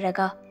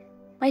ꯐꯥꯊꯖꯔꯒ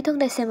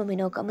ꯃꯥꯏꯊꯣꯡꯗ ꯁꯦꯝꯕ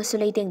ꯃꯤꯅꯣꯛ ꯑꯃꯁꯨ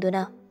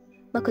ꯂꯩꯇꯦꯡꯗꯨꯅ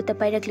ꯃꯈꯨꯠꯇ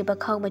ꯄꯥꯏꯔꯛꯂꯤꯕ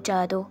ꯈꯥꯎ ꯃꯆꯥ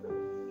ꯑꯗꯨ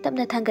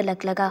ꯇꯞꯅ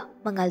ꯊꯥꯡꯒꯠꯂꯛꯂꯒ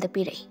ꯃꯉꯥꯜꯗ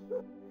ꯄꯤꯔꯛꯏ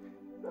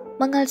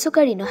ꯃꯉꯥꯜꯁꯨ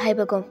ꯀꯔꯤꯅꯣ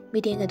ꯍꯥꯏꯕꯒꯨꯝ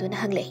ꯃꯤꯠꯌꯦꯡ ꯑꯗꯨꯅ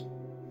ꯍꯪꯂꯛꯏ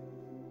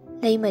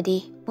ꯂꯩꯃꯗꯤ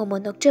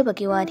ꯃꯣꯃꯣꯟ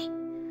ꯅꯣꯛꯆꯕꯒꯤ ꯋꯥꯅꯤ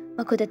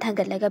ꯃꯈꯨꯠꯇ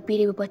ꯊꯥꯡꯒꯠꯂꯒ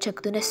ꯄꯤꯔꯤꯕ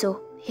ꯄꯣꯠꯁꯛꯇꯨꯅꯁꯨ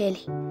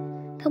ꯍꯦꯜꯂꯤ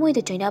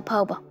ꯊꯃꯣꯏꯗ ꯆꯩꯅꯥ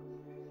ꯐꯥꯎꯕ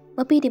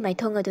ꯃꯄꯤꯗꯤ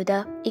ꯃꯥꯏꯊꯣꯡ ꯑꯗꯨꯗ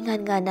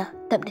ꯏꯉꯥꯟ ꯉꯥꯟꯅ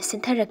ꯇꯞꯅ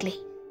ꯁꯤꯟꯊꯔꯛꯂꯤ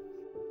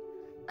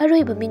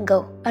ꯑꯔꯣꯏꯕ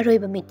ꯃꯤꯡꯒꯧ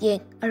ꯑꯔꯣꯏꯕ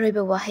ꯃꯤꯠꯌꯦꯡ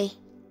ꯑꯔꯣꯏꯕ ꯋꯥꯍꯩ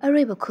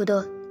ꯑꯔꯣꯏꯕ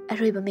ꯈꯨꯗꯣꯜ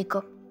ꯑꯔꯣꯏꯕ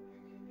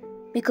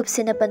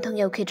ꯃꯤꯀꯨꯞꯁꯤꯅ ꯄꯟꯊꯨꯡ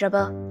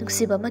ꯌꯧꯈꯤꯗ꯭ꯔꯕ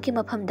ꯅꯨꯡꯁꯤꯕ ꯑꯃꯒꯤ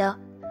ꯃꯐꯝꯗ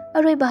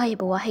ꯑꯔꯣꯏꯕ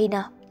ꯍꯥꯏꯕ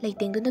ꯋꯥꯍꯩꯅ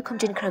ꯂꯩꯇꯦꯡꯗꯨꯅ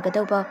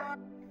ꯈꯨꯝꯖꯤꯟꯈ꯭ꯔꯒꯗꯧꯕ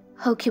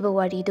ꯍꯧꯈꯤꯕ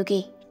ꯋꯥꯔꯤꯗꯨꯒꯤ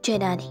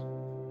ꯆꯦꯅꯥꯅꯤ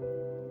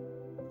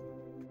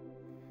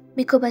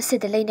ꯃꯤꯀꯨꯞ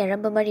ꯑꯁꯤꯗ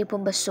ꯂꯩꯅꯔꯝꯕ ꯃꯔꯤ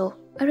ꯄꯨꯝꯕꯁꯨ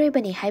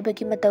ꯑꯔꯣꯏꯕꯅꯤ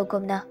ꯍꯥꯏꯕꯒꯤ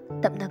ꯃꯇꯧꯒꯨꯝꯅ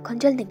ꯇꯞꯅ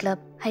ꯈꯣꯟꯖꯦꯜ ꯅꯤꯛꯂꯞ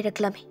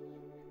ꯍꯥꯏꯔꯛꯂꯝꯃꯤ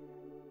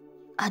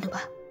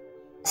ꯑꯅꯨꯕ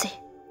ꯁꯤ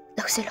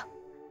ꯂꯧꯁꯤꯜꯂꯣ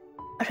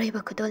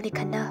ꯑꯔꯣꯏꯕ ꯈꯨꯗꯣꯜꯅꯤ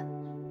ꯈꯟꯅ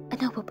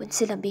ꯑꯅꯧꯕ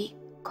ꯄꯨꯟꯁꯤ ꯂꯝꯕꯤ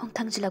ꯈꯣꯡ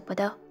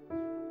ꯊꯥꯡꯖꯤꯜꯂꯛꯄꯗ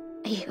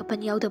ꯑꯌꯦꯛ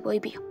ꯑꯄꯟ ꯌꯥꯎꯗꯕ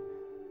ꯑꯣꯏꯕꯤꯌꯨ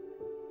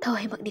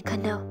ꯊꯋꯥꯏꯃꯛꯅꯤ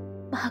ꯈꯟꯅ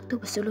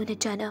ꯃꯍꯥꯛꯇꯨꯕꯨꯁꯨ ꯂꯨꯅ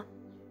ꯆꯥꯅ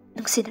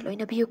ꯅꯨꯡꯁꯤꯅ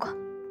ꯂꯣꯏꯅꯕꯤꯌꯨꯀꯣ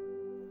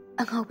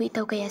ꯑꯉꯥꯎꯕꯤ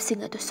ꯏꯇꯧ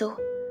ꯀꯌꯥꯁꯤꯡ ꯑꯗꯨꯁꯨ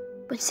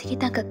ꯄꯨꯟꯁꯤꯒꯤ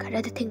ꯇꯥꯡꯀꯛ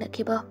ꯈꯔꯗ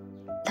ꯊꯦꯡꯅꯈꯤꯕ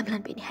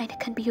ꯂꯝꯂꯥꯟꯕꯤꯅꯤ ꯍꯥꯏꯅ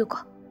ꯈꯟꯕꯤꯌꯨꯀꯣ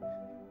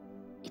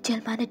ꯏꯆꯦꯜ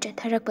ꯃꯥꯅ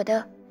ꯆꯦꯟꯊꯔꯛꯄꯗ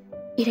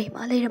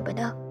ꯏꯔꯩꯃꯥ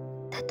ꯂꯩꯔꯝꯕꯅ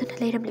ꯊꯠꯇꯨꯅ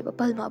ꯂꯩꯔꯝꯂꯤꯕ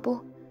ꯄꯜꯃꯥꯕꯨ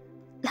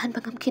ꯂꯥꯟꯕ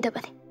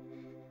ꯉꯝꯈꯤꯗꯕꯅꯤ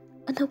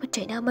ꯑꯅꯧꯕ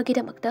ꯆꯩꯅꯥ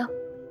ꯑꯃꯒꯤꯗꯃꯛꯇ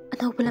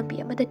ꯑꯅꯧꯕ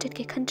ꯂꯝꯕꯤ ꯑꯃꯗ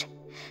ꯆꯠꯀꯦ ꯈꯟꯗ꯭ꯔꯦ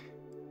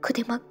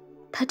ꯈꯨꯗꯤꯡꯃꯛ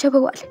ꯊꯥꯖꯕ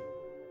ꯋꯥꯠꯂꯦ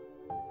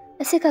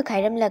ꯑꯁꯤ ꯈꯛ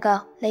ꯍꯥꯏꯔꯝꯂꯒ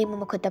ꯂꯩꯃ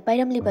ꯃꯈꯨꯠꯇ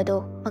ꯄꯥꯏꯔꯝꯂꯤꯕꯗꯨ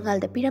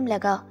ꯃꯉꯥꯜꯗ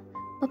ꯄꯤꯔꯝꯂꯒ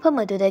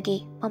ꯃꯐꯝ ꯑꯗꯨꯗꯒꯤ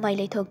ꯃꯃꯥꯏ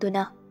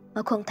ꯂꯩꯊꯣꯛꯇꯨꯅ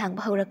ꯃꯈꯣꯡ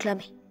ꯊꯥꯡꯕ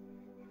ꯍꯧꯔꯛꯂꯝꯃꯤ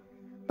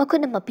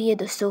ꯃꯈꯨꯠꯅ ꯃꯄꯤ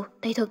ꯑꯗꯨꯁꯨ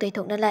ꯇꯩꯊꯣꯛ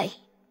ꯇꯩꯊꯣꯛꯅ ꯂꯥꯛꯏ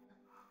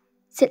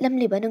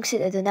ꯁꯤꯠꯂꯝꯂꯤꯕ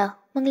ꯅꯨꯡꯁꯤꯠ ꯑꯗꯨꯅ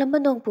ꯃꯪꯂꯝꯕ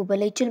ꯅꯣꯡ ꯄꯨꯕ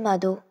ꯂꯩꯆꯤꯜ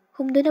ꯃꯥꯗꯨ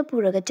ꯍꯨꯝꯗꯨꯅ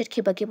ꯄꯨꯔꯒ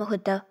ꯆꯠꯈꯤꯕꯒꯤ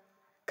ꯃꯍꯨꯠꯇ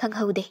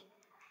ꯈꯪꯍꯧꯗꯦ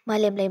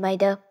Malem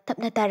leimaida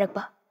tapna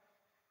tarakpa.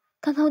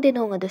 Kanghaude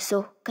nong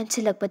aduso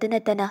kansilakpada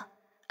natana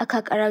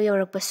akhak araw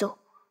yaurakpaso.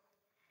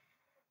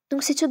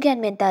 Nungsichu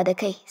gyan mentada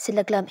kay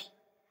silaklami.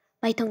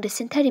 Maitong de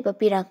sinthariba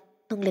pirang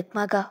nunglik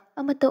maga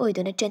amata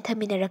oidona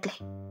chenthaminarakle.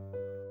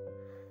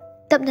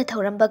 Tapna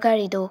thoramba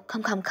garido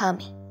kham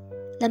khami.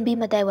 Lambi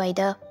madai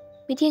waida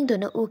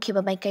mityengdona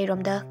ukhiba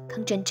maikairomda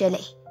khangchen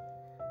chelei.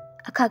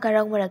 Akhak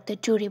araw marakta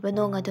churiba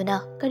nong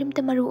aduna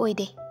karimta maru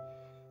oide.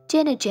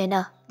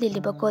 Chena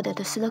liliba koda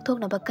to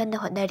sulakthoknaba kanna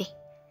hotnari.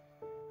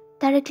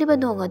 Tarakliba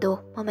nong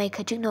ado mamay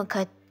khajik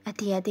nongkhat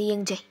atiyade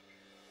yengjay.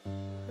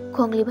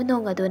 Khongliba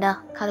nong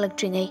aduna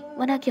khaglakdringay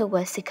manak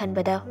yawba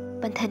sikhanbada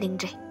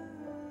panthaningdre.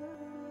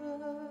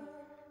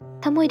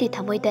 Thamoydi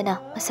thamoydana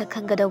masak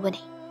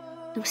khanggadawbani.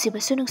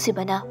 Nungsibasu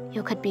nungsibana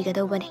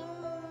yokhatpigadaubani.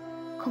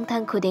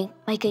 Khongthang khuding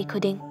maikay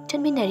khuding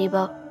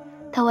chanminariba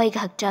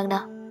thawaiga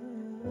hakchangna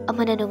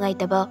amana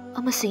nungaitaba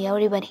amasu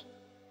yauribani.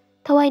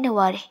 Thawai na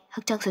ware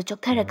hakchang su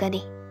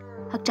choktharakani.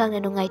 Hakchang na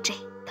nungaitre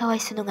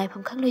thawai su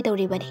nungaifam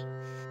khangloidawribani.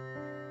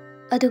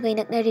 Adugai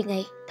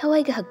naknaringai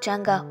thawai ga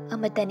hakchanga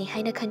amatani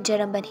haina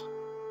khanjarambani.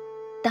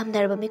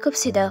 Damnarba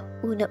mikupsida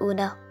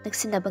una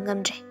naksinaba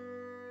ngamdre.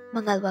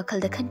 Mangal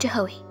wakhalda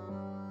khanjahawi.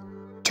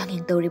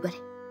 Changyang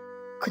tawribani.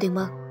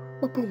 Khudingmak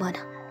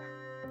mapumana.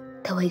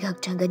 Thawai ga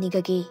hakchanga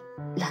nigagi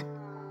lan.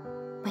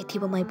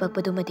 Maithiba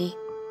maipakpadumadi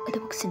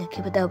adumuk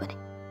sinakibadawbani.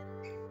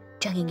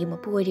 Changyangi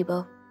mapu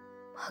oiriba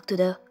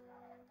mahaktuda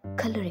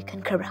Kalori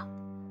kan krabra.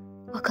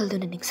 Wakhal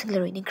duna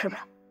ningsinglaroi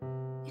ningkrabra.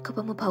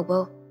 Ikupa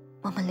mapawba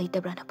mama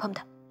leitabra na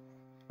pamda.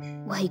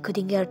 Wahi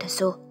kuding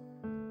yartaso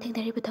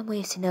tengnariba tamoy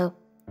asina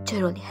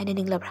charol ni haina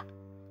ninglabra.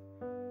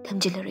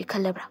 Thamjilaroi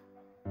khalabra.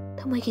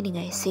 Tamoy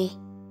kiningay si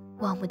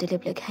wangmuda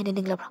leblag haina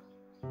ninglabra.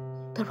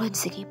 Tarwan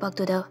sige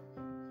pagtuda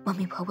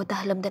mami pawba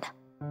tahalamdana.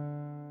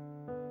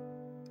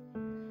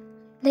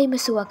 Lay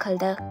masu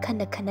wakhalda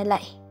kanna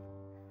lai.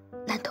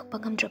 Lantok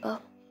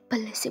pangamdraba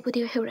palasi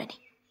budi heurani.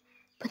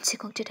 Punsi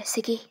kong jeda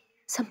sige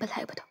sampal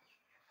haibado.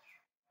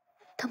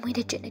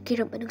 Tamoyda jena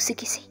kiram anung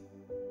sigisi.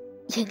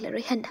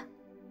 Yenglaroi handa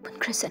pun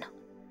krasana.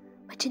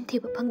 Machin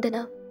thiba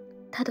pangdana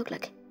thadok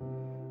lage.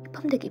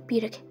 Ipamdagi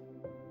pirage.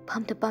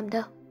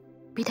 Pamda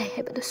biday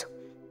haibadosu.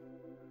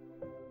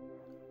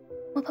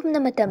 Mapamna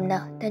matamna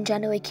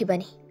tanjana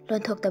waikibani.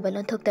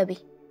 Lonthoktabi.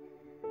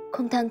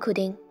 Khongthang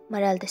khuding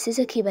maralda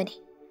sizakibani.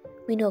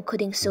 Wino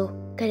khuding su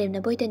karimna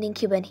boyta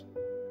ningkibani.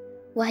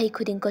 Wahi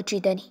khuding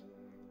kochidani.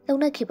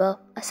 Launa kiba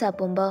asa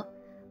pumba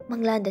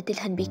manglanda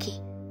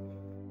tilhanbiki.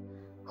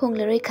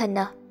 Honglaroi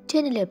khanna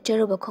chena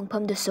lepcharuba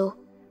khongpham dusu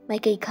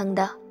maikei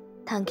khangda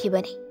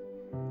thangkibani.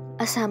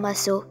 Asa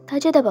masu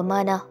thajadaba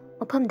mana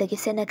maphamdagi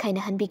sena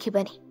khaina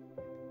hanbikibani.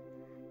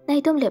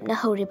 Naidom lepna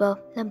horiba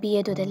lambi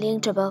aduda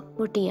lengtraba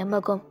murti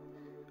amagom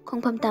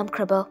khongpham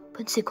tamkhraba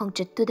punsi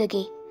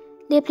khongchittudagi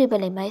lepliba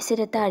leimai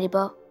sida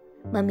tariba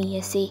mami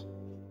asi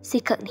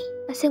sikhakni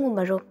asengmu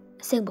marup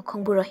asengbu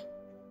khongburoi.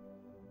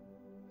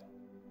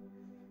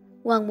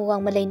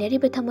 Wangma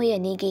lainariba thamoy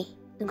anigi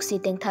nungsi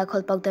tengtha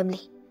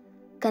kholpagdamli.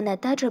 Kana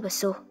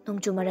tadrabasu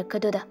nungju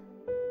marakkaduda.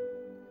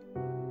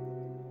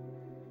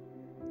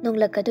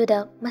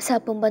 Nunglakkaduda masa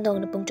pumba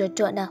nong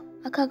pungchotchotna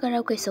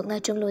akhagaraw kay sokna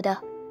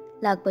chungluda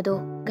lakpado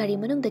gari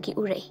manungdagi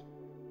urai.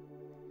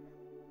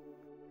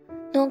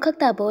 Nong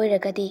khakta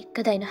oiragadi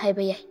kadayna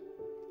haiba yai.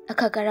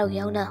 Akhagaraw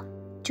yauna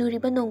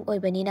churiba nong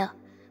oibanina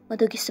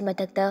madugi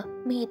sumatakta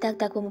mi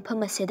itaktakba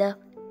mafam asida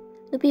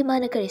nupi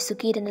mana kari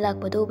sukidana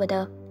lakpado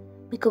bada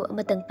mikub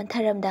amatang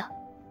pantharamda.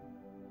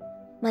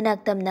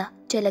 Manak tamna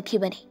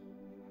chelakibani.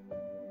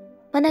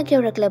 Manak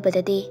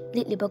yawraklabadadi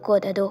litliba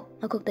kod ado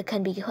makukta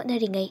khanbigi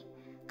hotnaringai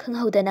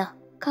khanghaudana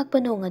kakpa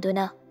nong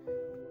aduna.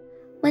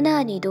 Mana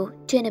anidu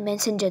chena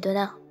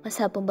mensinjaduna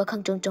masa pumba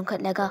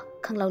khangchongkhatlaga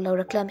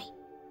khanglawlawraklami.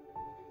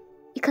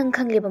 Ikhang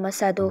khangliba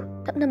masadu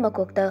tapna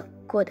makokta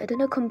kod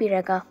aduna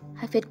khumbiraga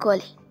hafet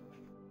koli.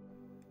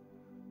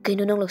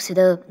 Kainu nong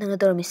loksida nanga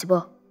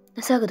dormisibo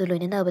nasagadu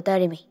loina na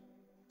batarimi.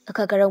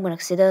 Akhagaraw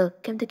maraksida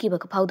kemta kiba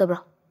ka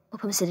phawdabra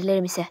mafam sida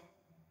lermise.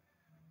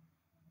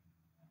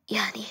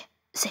 Yani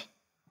se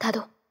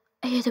thado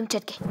ay adum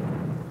chatke.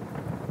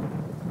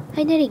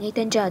 Hainaringai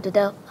tanja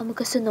aduda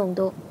amukasu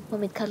nongdo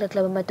mamit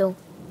khaklaklaba matong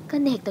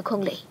kanna hekta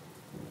khonglei.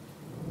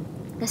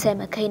 Ngasay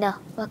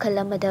makhaina wakhal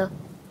amada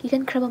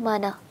kikan khraba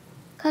mana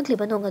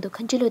khagliba nong adu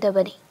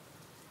khanjiludabani.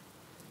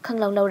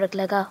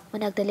 Khanglawlawraklaga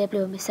manakta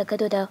lepliba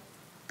misakaduda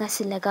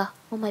ngasillaga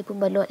mamay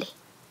pumba lotli.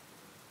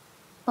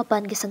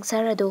 Mapangi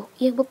sangsara do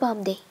yengbo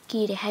pamde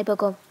kire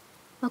haibagom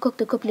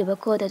makokta kupliba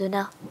koda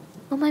duna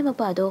mamay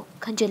mapado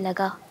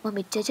khanjillaga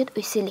mamit jajat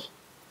uisili.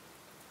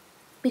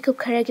 Mikub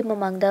kharagi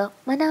mamangda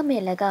mana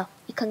melaga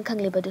ikhang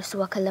khangliba dusu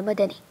wakhal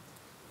amadani.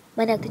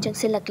 Manakta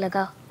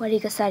changsillaklaga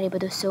wariga sariba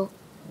dusu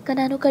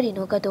kanano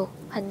karino gado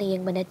hanna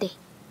yengba nate.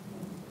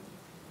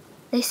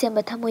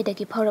 Laisemba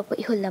thamoydagi phaurakpa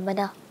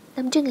ihulamana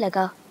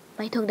lamjinglaga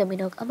maithongda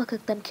minok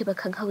amakak tamkiba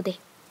khanghaude.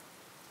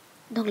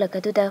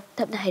 Nonglakaduda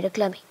tapna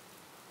hairaklami.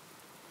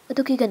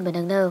 Aduki ganba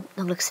nangna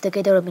nonglaksida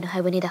kaidaramino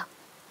haibanida.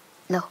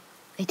 Law,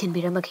 ay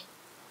tinbiramagi.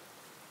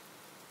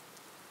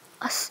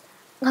 As,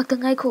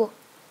 ngakta ngaiko.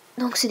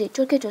 ꯅꯣꯡꯁꯤꯗꯤ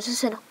ꯆꯣꯠꯀꯦ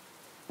ꯆꯣꯠꯁꯁꯅꯨ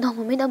ꯅꯣꯡ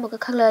ꯃꯃꯤꯠ ꯑꯃꯒ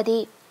ꯈꯪꯂꯛꯑꯗꯤ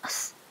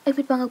ꯑꯁ ꯑꯩ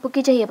ꯃꯤꯠ ꯄꯥꯡꯉꯛꯄ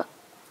ꯀꯤꯖꯩꯌꯦꯕ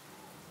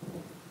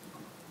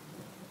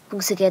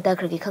ꯄꯨꯡꯁꯤ ꯀꯌꯥ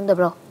ꯇꯥꯈ꯭ꯔꯒꯦ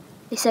ꯈꯪꯗꯕ꯭ꯔꯣ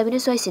ꯂꯩꯁꯥꯕꯤꯅ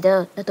ꯁ꯭ꯋꯥꯏꯁꯤꯗ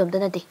ꯅꯇꯣꯝꯇ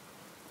ꯅꯠꯇꯦ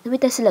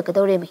ꯅꯨꯃꯤꯠ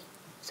ꯇꯥꯁꯤꯜꯂꯛꯀꯗꯧꯔꯦꯃꯤ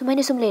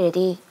ꯁꯨꯃꯥꯏꯅ ꯁꯨꯝ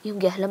ꯂꯩꯔꯗꯤ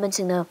ꯌꯨꯝꯒꯤ ꯑꯍꯜ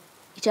ꯂꯃꯟꯁꯤꯡꯅ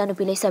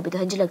ꯏꯆꯥꯅꯨꯄꯤ ꯂꯩꯁꯥꯕꯤꯗꯣ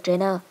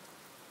ꯍꯟꯖꯤꯜꯂꯛꯇ꯭ꯔꯦꯅ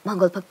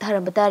ꯃꯥꯡꯒꯣꯜ ꯐꯛ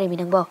ꯊꯥꯔꯝꯕ ꯇꯥꯔꯦꯃꯤ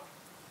ꯅꯪꯕꯣ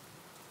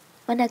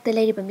ꯃꯅꯥꯛꯇ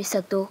ꯂꯩꯔꯤꯕ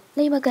ꯃꯤꯁꯛꯇꯨ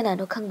ꯂꯩꯃ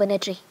ꯀꯅꯥꯅꯣ ꯈꯪꯕ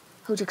ꯅꯠꯇ꯭ꯔꯤ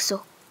ꯍꯧꯖꯤꯛꯁꯨ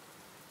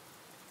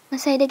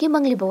ꯉꯁꯥꯏꯗꯒꯤ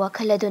ꯃꯪꯂꯤꯕ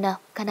ꯋꯥꯈꯜ ꯑꯗꯨꯅ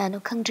ꯀꯅꯥꯅꯣ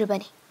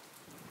ꯈꯪꯗ꯭ꯔꯤꯕꯅꯤ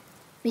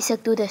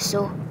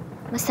ꯃꯤꯁꯛꯇꯨꯗꯁꯨ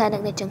ꯃꯁꯥ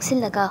ꯅꯛꯅ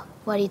ꯆꯪꯁꯤꯜꯂꯒ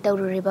ꯋꯥꯔꯤ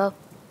ꯇꯧꯔꯨꯔꯤꯕ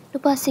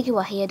ꯅꯨꯄꯥꯁꯤꯒꯤ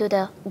ꯋꯥꯍꯩ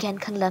ꯑꯗꯨꯗ ꯒ꯭ꯌꯥꯟ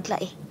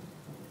ꯈꯪꯂꯛꯂꯛꯏ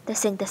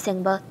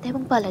ꯇꯁꯦꯡꯕ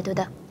ꯇꯥꯏꯕꯪꯄꯥꯜ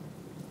ꯑꯗꯨꯗ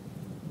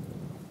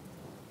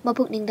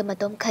ꯃꯕꯨꯛꯅꯤꯡꯗ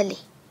ꯃꯇꯣꯝ ꯈꯜꯂꯤ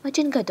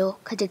ꯃꯆꯤꯟꯒꯗꯣ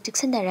ꯈꯖꯤꯛ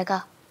ꯆꯤꯛꯁꯤꯟꯅꯔꯒ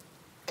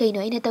ꯀꯩꯅꯣ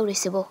ꯑꯩꯅ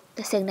ꯇꯧꯔꯤꯁꯤꯕꯣ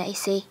ꯇꯁꯦꯡꯅ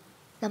ꯑꯩꯁꯦ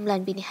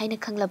ꯂꯝꯂꯥꯟꯕꯤꯅꯤ ꯍꯥꯏꯅ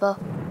ꯈꯪꯂꯕ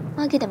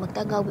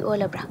ꯃꯥꯒꯤꯗꯃꯛꯇ ꯑꯉꯥꯎꯕꯤ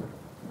ꯑꯣꯜꯂꯕ꯭ꯔꯥ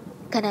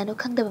ꯀꯅꯥꯅꯣ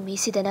ꯈꯪꯗꯕ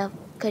ꯃꯤꯁꯤꯗꯅ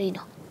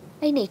ꯀꯔꯤꯅꯣ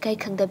ꯑꯩꯅ ꯏꯀꯥꯏ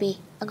ꯈꯪꯗꯕꯤ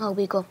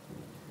ꯑꯉꯥꯎꯕꯤꯒꯨꯝ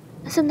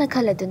ꯑꯁꯨꯝꯅ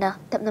ꯈꯜꯂꯗꯨꯅ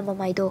ꯇꯞꯅ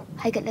ꯃꯃꯥꯏꯗꯣ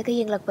ꯍꯥꯏꯒꯠꯂꯒ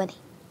ꯌꯦꯡꯂꯛꯄꯅꯤ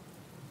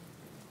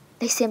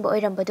ꯂꯩꯁꯦꯝꯕ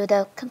ꯑꯣꯏꯔꯝꯕꯗꯨꯗ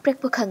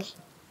ꯈꯪꯄ꯭ꯔꯦꯛꯄꯨ ꯈꯪꯉꯤ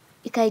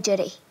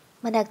ꯏꯀꯥꯏꯖꯔꯛꯏ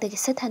ꯃꯅꯥꯛꯇꯒꯤ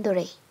ꯁꯠ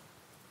ꯍꯟꯗꯣꯔꯛꯏ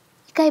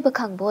ꯏꯀꯥꯏꯕ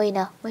ꯈꯥꯡꯕ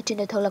ꯑꯣꯏꯅ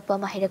ꯃꯆꯤꯟꯗ ꯊꯣꯛꯂꯛꯄ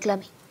ꯑꯃ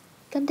ꯍꯥꯏꯔꯛꯂꯝꯃꯤ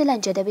ꯀꯩꯝꯇ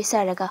ꯂꯥꯟꯖꯗꯕꯤ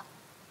ꯁꯥꯔꯒ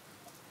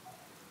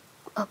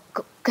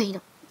ꯀꯩꯅꯣ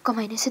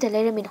ꯀꯃꯥꯏꯅ ꯁꯤꯗ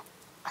ꯂꯩꯔꯝꯃꯤꯅꯣ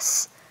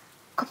ꯑꯁ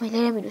ꯀꯃꯥꯏꯅ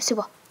ꯂꯩꯔꯝꯃꯤꯅꯣ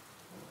ꯁꯤꯕꯣ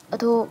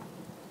ꯑꯗꯣ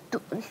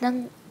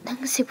ꯅꯪ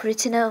ꯁꯤ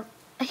ꯐꯨꯔꯤꯠꯁꯤꯅ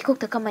ꯑꯩ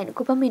ꯀꯣꯛꯇ ꯀꯃꯥꯏꯅ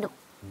ꯀꯨꯞꯄꯝꯃꯤꯅꯣ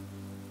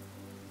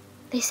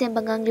ꯂꯩꯁꯦꯝꯕ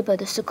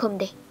ꯉꯥꯡꯂꯤꯕꯗꯨꯁꯨ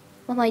ꯈꯨꯝꯗꯦ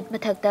ꯃꯃꯥꯏ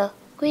ꯃꯊꯛꯇ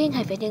ꯀꯨꯌꯦꯡ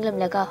ꯍꯥꯏꯐꯦꯠ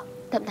ꯌꯦꯡꯂꯝꯂꯒ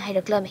ꯇꯞꯅ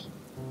ꯍꯥꯏꯔꯛꯂꯝꯃꯤ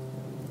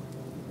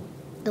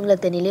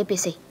ꯅꯨꯡꯂꯛꯇꯅꯤ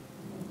ꯂꯦꯞꯄꯤꯁꯦ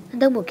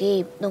ꯍꯟꯗꯛꯃꯨꯛꯀꯤ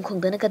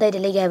ꯅꯣꯡꯈꯣꯡꯗꯅ ꯀꯗꯥꯏꯗ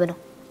ꯂꯩꯒꯦ ꯍꯥꯏꯕꯅꯣ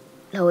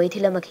ꯂꯥꯛꯑꯣ ꯑꯩ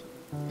ꯊꯤꯜꯂꯝꯃꯒꯦ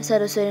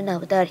ꯅꯁꯥꯗꯣ ꯁꯣꯏꯅ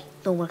ꯅꯥꯕ ꯇꯥꯔꯤ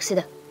ꯅꯣꯡ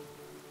ꯃꯔꯛꯁꯤꯗ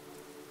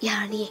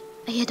ꯌꯥꯔꯅꯤꯌꯦ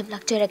ꯑꯩ ꯑꯗꯨꯝ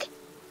ꯂꯥꯛꯆꯔꯒꯦ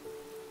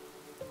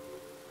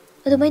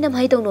ꯑꯗꯨꯃꯥꯏꯅ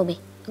ꯃꯍꯩ ꯇꯧꯅꯣꯃꯤ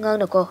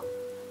ꯑꯉꯥꯡꯅꯀꯣ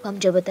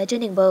ꯄꯥꯝꯖꯕ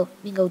ꯇꯥꯖꯅꯤꯡꯕ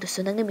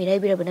ꯃꯤꯡꯒꯧꯗꯨꯁꯨ ꯅꯪꯅ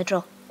ꯃꯤꯔꯥꯏꯕꯤꯔꯕ ꯅꯠꯇ꯭ꯔꯣ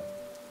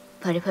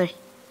ꯐꯔꯦ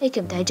ꯑꯩ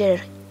ꯀꯩꯝꯇ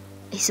ꯍꯥꯏꯖꯔꯔꯣꯏ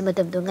ꯑꯩꯁꯨ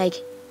ꯃꯇꯝꯗꯣ ꯉꯥꯏꯒꯦ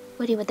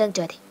ꯋꯥꯔꯤ ꯃꯇꯥꯡ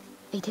ꯆꯥꯗꯦ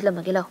ꯑꯩ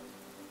ꯊꯤꯜꯂꯝꯃꯒꯦ ꯂꯥꯛꯑꯣ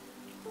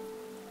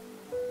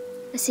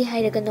ꯑꯁꯤ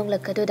ꯍꯥꯏꯔꯒ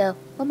ꯅꯣꯡꯂꯛ ꯑꯗꯨꯗ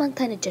ꯃꯃꯥꯡ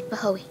ꯊꯥꯅ ꯆꯠꯄ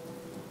ꯍꯧꯏ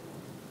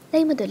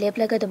ꯂꯩꯃꯗꯣ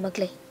ꯂꯦꯞꯂꯒ ꯑꯗꯨꯃꯛ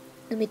ꯂꯩ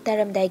ꯅꯨꯃꯤꯠ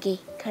ꯇꯥꯔꯝꯗꯥꯏꯒꯤ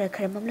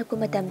ꯈꯔ ꯃꯝꯂꯛꯄ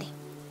ꯃꯇꯝꯅꯤ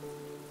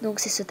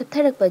ꯅꯣꯡꯁꯤꯁꯨ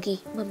ꯇꯞꯊꯔꯛꯄꯒꯤ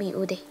ꯃꯃꯤ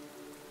ꯎꯗꯦ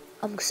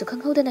ꯑꯃꯨꯛꯁꯨ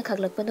ꯈꯪꯍꯧꯗꯅ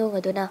ꯈꯥꯛꯂꯛꯄ ꯅꯣꯡ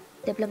ꯑꯗꯨꯅ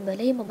ꯂꯦꯞꯂꯝꯕ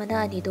ꯂꯩꯃ ꯃꯅꯥ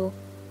ꯑꯅꯤꯗꯨ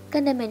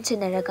ꯀꯟꯅ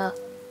ꯃꯦꯟꯁꯤꯟꯅꯔꯒ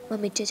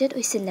ꯃꯃꯤꯠ ꯆꯦꯆꯦꯠ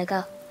ꯑꯣꯏꯁꯤꯜꯂꯒ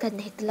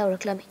ꯀꯟꯅ ꯍꯦꯛꯇ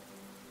ꯂꯥꯎꯔꯛꯂꯝꯃꯤ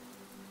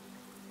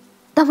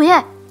ꯇꯥꯃꯣꯌꯦ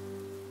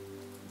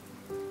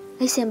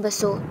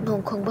ꯂꯩꯁꯦꯝꯕꯁꯨ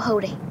ꯅꯣꯡ ꯈꯣꯡꯕ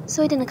ꯍꯧꯔꯦ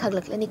ꯁꯣꯏꯗꯅ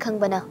ꯈꯥꯛꯂꯛꯂꯅꯤ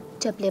ꯈꯪꯕꯅ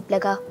ꯆꯞ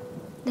ꯂꯦꯞꯂꯒ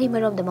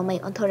ꯂꯩꯃꯔꯣꯝꯗ ꯃꯃꯩ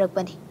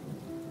ꯑꯣꯟꯊꯣꯔꯛꯄꯅꯤ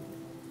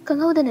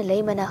ꯈꯪꯍꯧꯗꯅ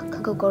ꯂꯩꯃꯅ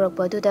ꯈꯪꯀꯧ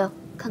ꯀꯧꯔꯛꯄ ꯑꯗꯨꯗ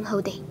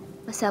ꯈꯪꯍꯧꯗꯦ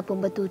ꯃꯁꯥ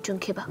ꯄꯨꯝꯕ ꯇꯨ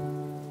ꯆꯨꯡꯈꯤꯕ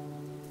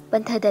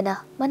ꯄꯟꯊꯗꯅ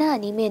ꯃꯅꯥ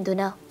ꯑꯅꯤ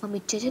ꯃꯦꯟꯗꯨꯅ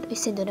ꯃꯃꯤꯠ ꯆꯦꯆꯦꯠ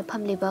ꯑꯣꯏꯁꯤꯟꯗꯨꯅ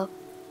ꯐꯝꯂꯤꯕ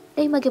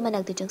ꯂꯩꯃꯒꯤ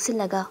ꯃꯅꯥꯛꯇ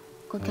ꯆꯪꯁꯤꯜꯂꯒ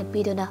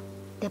ꯀꯣꯟꯈꯠꯄꯤꯗꯨꯅ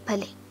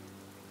ꯂꯦꯞꯍꯜꯂꯤ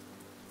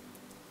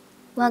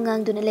ꯋꯥ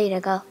ꯉꯥꯡꯗꯨꯅ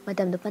ꯂꯩꯔꯒ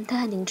ꯃꯇꯝꯗꯨ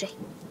ꯄꯟꯊꯍꯟꯅꯤꯡꯗ꯭ꯔꯦ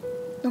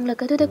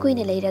ꯅꯣꯡꯂꯛ ꯑꯗꯨꯗ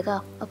ꯀꯨꯏꯅ ꯂꯩꯔꯒ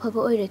ꯑꯐꯕ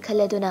ꯑꯣꯏꯔꯣꯏ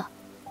ꯈꯜꯂꯗꯨꯅ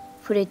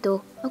ꯐꯨꯔꯤꯠꯇꯨ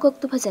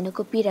ꯃꯀꯣꯛꯇꯨ ꯐꯖꯅ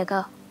ꯀꯨꯞꯄꯤꯔꯒ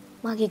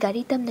ꯃꯥꯒꯤ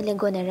ꯒꯥꯔꯤ ꯇꯝꯅ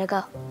ꯂꯦꯡꯒꯣꯟꯅꯔꯒ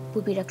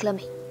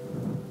ꯄꯨꯕꯤꯔꯛꯂꯝꯃꯤ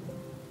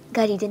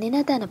ꯒꯥꯔꯤꯗ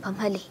ꯅꯦꯅꯥ ꯇꯥꯅ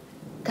ꯐꯝꯍꯜꯂꯤ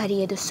ꯒꯥꯔꯤ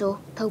ꯑꯗꯨꯁꯨ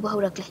ꯊꯧꯕ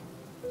ꯍꯧꯔꯛꯂꯦ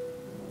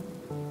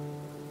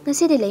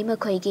ꯉꯁꯤꯗꯤ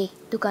ꯂꯩꯃꯈꯣꯏꯒꯤ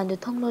ꯗꯨꯀꯥꯟꯗꯨ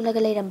ꯊꯣꯡ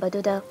ꯂꯣꯜꯂꯒ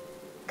ꯂꯩꯔꯝꯕꯗꯨꯗ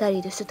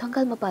ꯒꯥꯔꯤꯗꯨꯁꯨ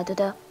ꯊꯣꯡꯒꯥꯜ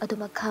ꯃꯄꯥꯗꯨꯗ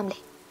ꯑꯗꯨꯃꯛ ꯈꯥꯝꯂꯦ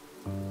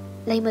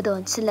ꯂꯩꯃꯗꯣ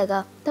ꯑꯣꯟꯁꯤꯜꯂꯒ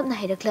ꯇꯞꯅ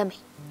ꯍꯥꯏꯔꯛꯂꯝꯃꯤ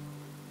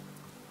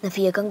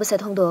ꯅꯐꯤ ꯑꯀꯪꯕ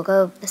ꯁꯠ ꯍꯣꯡꯗꯣꯛꯑꯒ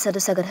ꯅꯁꯥꯗꯣ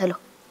ꯁꯥꯒꯠꯍꯜꯂꯣ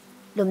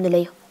ꯂꯨꯝꯅ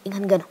ꯂꯩꯌꯨ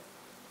ꯏꯪꯍꯟꯒꯅꯨ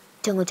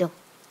ꯆꯪꯉꯨ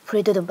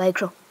ꯐꯨꯔꯤꯠꯇꯨ ꯑꯗꯨꯝ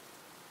ꯄꯥꯏꯈ꯭ꯔꯣ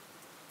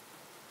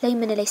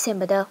ꯂꯩꯃꯅ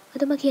ꯂꯩꯁꯦꯝꯕꯗ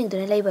ꯑꯗꯨꯃꯛ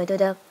ꯌꯦꯡꯗꯨꯅ ꯂꯩꯕ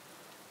ꯑꯗꯨꯗ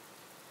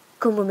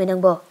ꯈꯨꯝꯃꯨꯃꯤ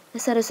ꯅꯪꯕꯣ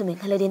ꯅꯁꯥꯗꯣ ꯁꯨꯝ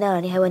ꯏꯪꯍꯜꯂꯗꯤ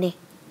ꯅꯥꯔꯅꯤ ꯍꯥꯏꯕꯅꯤ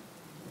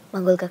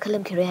ꯃꯥꯡꯒꯣꯜ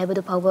ꯀꯥꯈꯠꯂꯝꯈꯤꯔꯣꯏ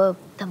ꯍꯥꯏꯕꯗꯨ ꯐꯥꯎꯕ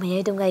ꯇꯝꯃꯩ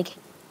ꯑꯗꯨꯝ ꯉꯥꯏꯒꯦ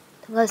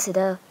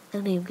ꯊꯣꯡꯒꯥꯜꯁꯤꯗ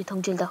ꯅꯪꯅ ꯌꯨꯝꯒꯤ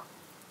ꯊꯣꯡꯖꯤꯜꯗꯣ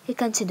ꯍꯦꯛ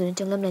ꯀꯥꯟꯁꯤꯟꯗꯨꯅ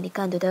ꯆꯪꯂꯝꯂꯅꯤ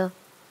ꯀꯥꯟꯗꯨꯗ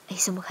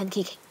ꯑꯩꯁꯨ ꯑꯃꯨꯛ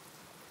ꯍꯟꯈꯤꯒꯦ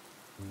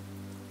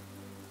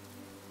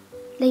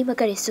ꯂꯩꯃ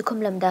ꯀꯔꯤꯁꯨ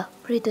ꯈꯨꯝꯂꯝꯗ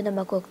ꯐꯨꯔꯤꯠꯇꯨꯅ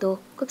ꯃꯀꯣꯛꯇꯨ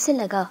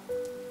ꯀꯨꯞꯁꯤꯜꯂꯒ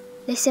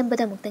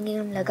ꯂꯩꯁꯦꯝꯕꯗ ꯑꯃꯨꯛꯇꯪ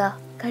ꯌꯦꯡꯂꯝꯂꯒ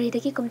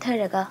ꯒꯥꯔꯤꯗꯒꯤ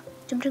ꯀꯨꯝꯊꯔꯒ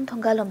ꯆꯨꯝꯗ꯭ꯔꯤꯡ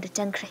ꯊꯣꯡꯒꯥꯜꯂꯣꯝꯗ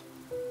ꯆꯪꯈ꯭ꯔꯦ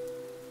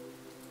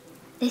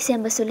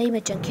ꯂꯩꯁꯦꯝꯕꯁꯨ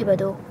ꯂꯩꯃ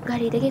ꯆꯪꯈꯤꯕꯗꯨ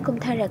ꯒꯥꯔꯤꯗꯒꯤ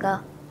ꯀꯨꯝꯊꯔꯒ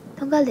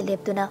ꯊꯣꯡꯒꯥꯜꯗ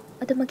ꯂꯦꯞꯇꯨꯅ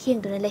ꯑꯗꯨꯃꯛ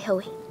ꯌꯦꯡꯗꯨꯅ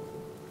ꯂꯩꯍꯧꯏ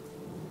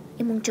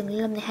ꯏꯃꯨꯡ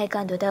ꯆꯪꯂꯝꯂꯝꯅꯤ ꯍꯥꯏ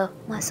ꯀꯥꯟꯗꯨꯗ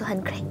ꯃꯥꯁꯨ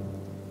ꯍꯟꯈ꯭ꯔꯦ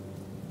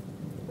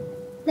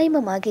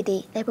ꯂꯩꯃ ꯃꯥꯒꯤꯗꯤ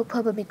ꯂꯥꯏꯕꯛ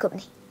ꯐꯕ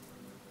ꯃꯤꯀꯨꯞꯅꯤ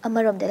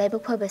ꯑꯃꯔꯣꯝꯗ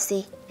ꯂꯥꯏꯕꯛ ꯐꯕꯁꯤ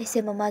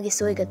ꯂꯩꯁꯦꯝꯕ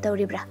ꯃꯥꯒꯤꯁꯨ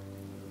ꯑꯣꯏꯒꯗꯧꯔꯤꯕ꯭ꯔꯥ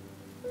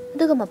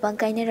ꯑꯗꯨꯒ ꯃꯄꯥꯡ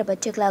ꯀꯥꯏꯅꯔꯕ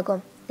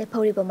ꯆꯦꯛꯂꯥꯒꯨꯝ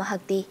ꯂꯦꯞꯍꯧꯔꯤꯕ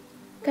ꯃꯍꯥꯛꯇꯤ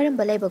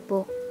ꯀꯔꯝꯕ ꯂꯥꯏꯕꯛꯄꯨ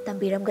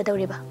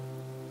ꯇꯝꯕꯤꯔꯝꯒꯗꯧꯔꯤꯕ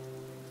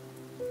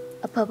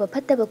ꯑꯐꯕ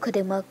ꯐꯠꯇꯕ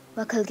ꯈꯨꯗꯤꯡꯃꯛ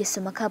ꯋꯥꯈꯜꯒꯤꯁꯨ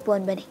ꯃꯈꯥ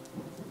ꯄꯣꯟꯕꯅꯤ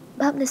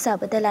ꯚꯥꯞꯅ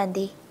ꯁꯥꯕ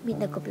ꯗꯂꯥꯟꯗꯤ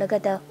ꯃꯤꯠꯅ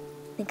ꯀꯨꯞꯂꯒꯗ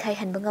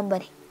ꯅꯤꯡꯈꯥꯏꯍꯟꯕ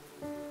ꯉꯝꯕꯅꯤ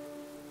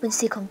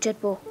ꯄꯨꯟꯁꯤ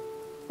ꯈꯣꯡꯆꯠꯄꯨ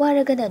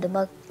ꯋꯥꯔꯒꯅ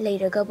ꯑꯗꯨꯃꯛ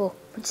ꯂꯩꯔꯒꯕꯨ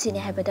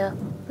ꯄꯨꯟꯁꯤꯅꯤ ꯍꯥꯏꯕꯗ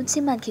ꯄꯨꯟꯁꯤ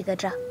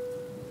ꯃꯥꯟꯈꯤꯒꯗ꯭ꯔꯥ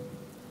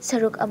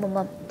ꯁꯔꯨꯛ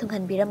ꯑꯃꯃꯝ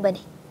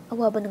ꯊꯨꯡꯍꯟꯕꯤꯔꯝꯕꯅꯤ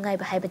ꯑꯋꯥꯕ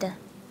ꯅꯨꯡꯉꯥꯏꯕ ꯍꯥꯏꯕꯗ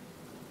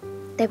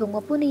ꯇꯥꯏꯕꯪ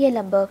ꯃꯄꯨꯅ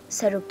ꯌꯦꯜꯂꯝꯕ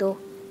ꯁꯔꯨꯛꯇꯨ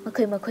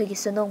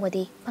ꯃꯈꯣꯏꯒꯤꯁꯨ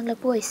ꯅꯣꯡꯃꯗꯤ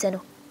ꯐꯪꯂꯛꯄ ꯑꯣꯏꯁꯅꯨ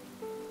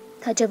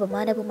ꯊꯥꯖꯕ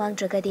ꯃꯥꯅꯕꯨ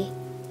ꯃꯥꯡꯗ꯭ꯔꯒꯗꯤ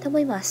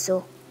ꯊꯃꯣꯏ ꯃꯥꯁꯨ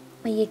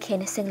ꯃꯌꯦꯛ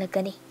ꯍꯦꯟꯅ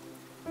ꯁꯦꯡꯂꯛꯀꯅꯤ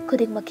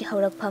ꯈꯨꯗꯤꯡꯃꯛꯀꯤ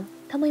ꯍꯧꯔꯛꯐꯝ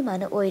ꯊꯃꯣꯏ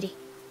ꯃꯥꯅ ꯑꯣꯏꯔꯤ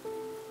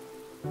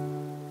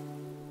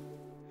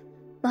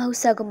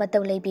ꯃꯍꯧꯁꯥꯒꯨꯝ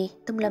ꯃꯇꯧ ꯂꯩꯕꯤ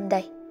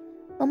ꯇꯨꯝꯂꯝꯗꯥꯏ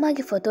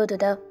ꯃꯃꯥꯒꯤ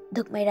ꯐꯣꯇꯣꯗꯨꯗ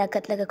ꯙꯨꯛ ꯃꯩꯔꯥ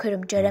ꯀꯠꯂꯒ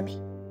ꯈꯣꯏꯔꯨꯝꯖꯔꯝꯃꯤ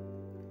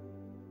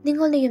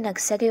ꯅꯤꯡꯉꯣꯜꯅ ꯌꯨꯝꯅꯥꯛ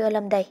ꯁꯥꯒꯩ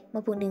ꯑꯣꯜꯂꯝꯗꯥꯏ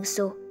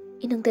ꯃꯄꯨꯛꯅꯤꯡꯁꯨ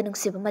ꯏꯅꯨꯡꯇ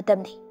ꯅꯨꯡꯁꯤꯕ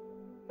ꯃꯇꯝꯅꯤ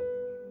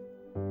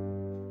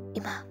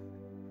ꯏꯃꯥ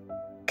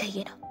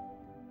ꯀꯩꯒꯤꯅꯣ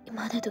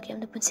Imana to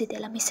yamna punsi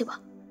telamisiwa.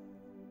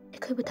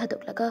 Akoibu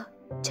thadoklaga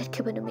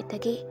chatkiba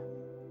numittagi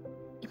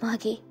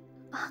imagi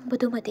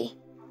ahangbadumadi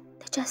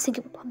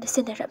nachasingi mafamda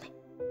sinarame.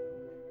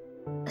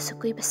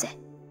 Asukui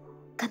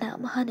kana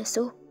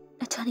mahanasu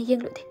nachani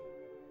yenglude.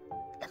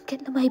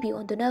 Lamket lamaibi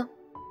onduna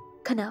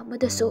kana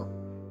amadasu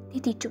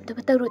niti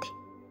chumdaba tarude.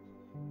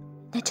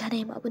 Nachana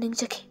imabu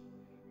ningjaki.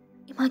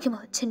 Imagi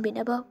mahut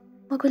sinbinaba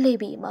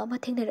magulebi ima ama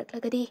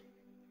thengnaraklagadi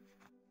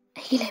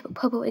aigi laibak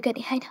phaba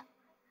oigani haina.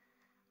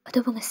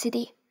 Adubu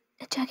ngasidi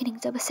nachagi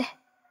ningjabase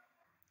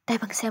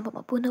taibang semba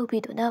mapuna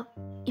ubiduna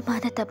ima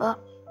nataba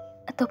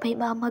atopa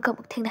ima amaga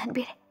muk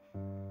thengnahanbire.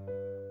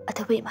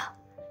 Adubu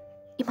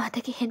ima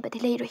dagi henbadi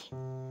leirui.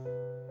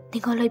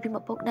 Ningoloibi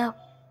mapokna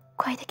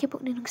khwaidagi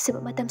pukning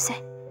nungsiba matamse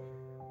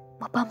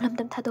mapam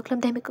lamdam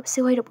thadoklamdai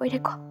mikupsi oirab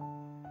oireko.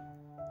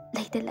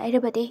 Leida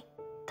lairabadi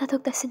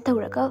thadok tasin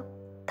tawraga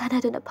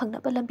tanaduna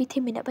phangnaba lambi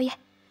thiminaba yai.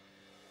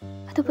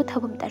 Adubu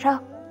thabam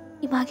tara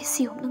imagi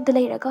siyom nungda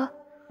leiraga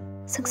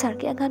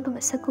sangsargi anganba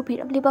masak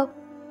ubiramliba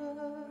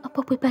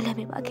apokpui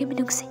palami magi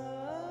minungsi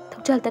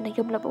thokjaltana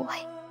yomlaba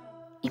wai.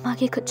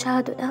 Imagi khutcha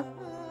aduna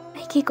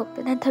aigi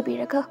kokta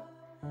nanthabiraga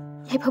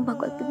yaibam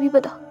mangol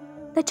pibibado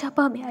nacha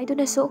pami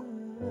haiduna so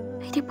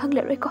aidi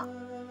phanglaroiko.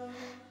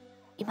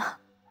 Ima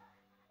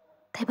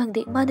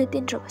taibangde imana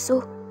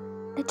tindrabaso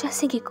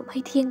nachasingi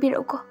kumhai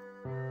thiengbirauko.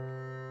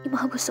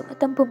 Imabu su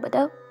matam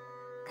pumbada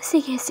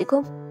ngasigi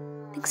asigom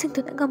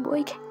ningsingtuna ngambu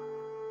oige.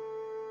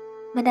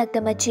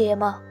 Manakta mache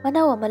ama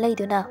manaw ama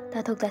laiduna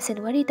tathok tasin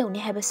wari tawni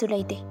haibasu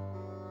laite.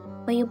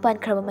 Mayum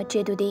pankraba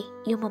mache dudi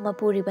yum ama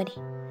puribani.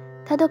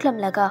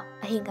 Thadoklamlaga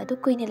ahing adu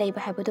kuina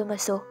laiba haibadu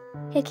maso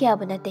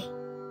hekyaba nate.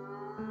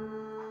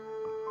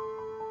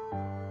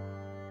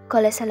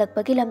 College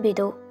halakpagi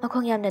lambido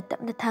makhong yamna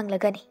tapna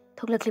thanglagani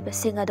thoklakliba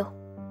sing ado.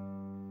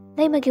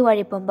 Laimagi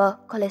wari pamba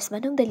college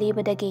manungda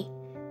libadagi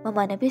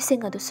mamanabi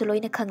sing adu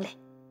suloina khangle.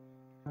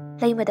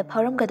 Laimada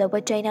phauramgadaba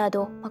China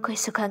ado makhoi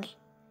sukhangi.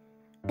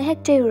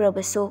 Nahek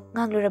jayurabaso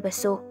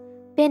nganglurabaso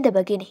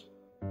pendabagini.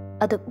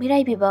 Aduk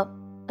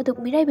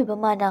miraibiba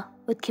mana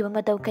utkiba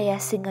mataw kaya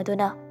sing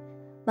aduna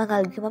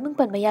mangalgi maming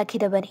panmaya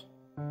khidabani.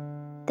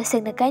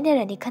 Tasengna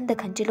kainarani khanda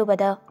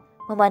khanjilubada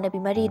mamanabi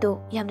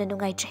marido yamna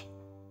nungaitre.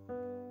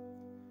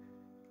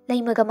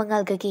 Laimaga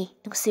mangalgagi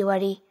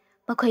nungsiwari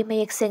makhoi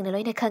mayek sengna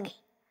loina khangi.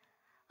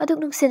 Aduk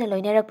nungsina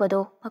loina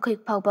rakpado makhoi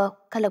phauba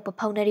kalakpa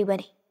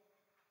phaunaribani.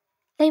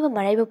 Laima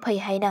maraiba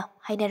phai haina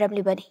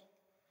ramlibani.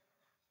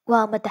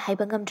 Wa amata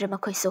haiba ngamdra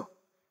makhoiso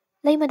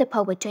laimada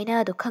phauba China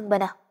ado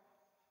khangbana.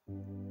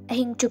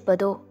 Ahing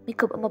chupado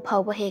mikup ama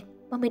phauba hek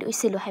mamit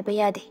uisilu haiba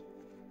yade.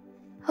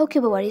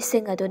 Haukiba wari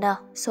sing aduna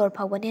sor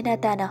phauba nena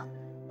tana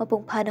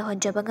mapung phana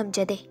honjaba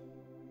ngamjade.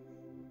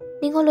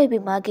 Ningoloibi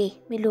magi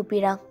milu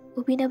pirang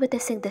ubinaba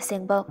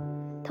tasengba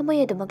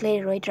thamoy adumak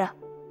leiroidra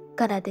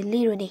kanada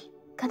liruni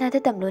kanada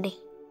tamluni.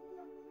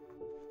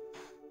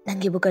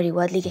 Nangi bukari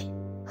wadlige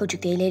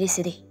hojikte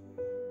leirisidi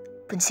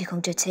punsi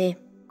khongchatse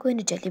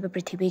koinu chatliba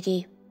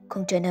prithibigi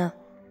khongchana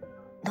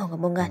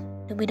nongamongan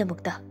numina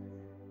mukta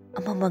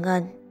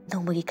amamangan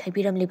nongmagi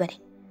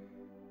khaibiramlibani.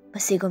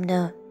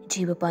 Masigomna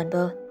jiba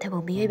panba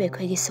thabong miyoi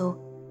khoigi so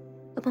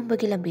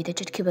apambagi lambida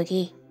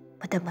chatkibagi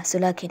matam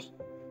masulakini.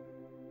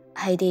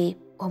 Haide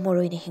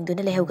omoroini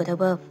hingduna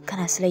lehaugadaba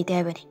kanasu leite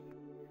haibani.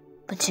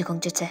 Punsi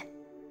khongchatse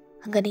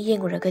hangani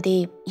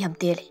yenguragadi yam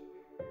teli.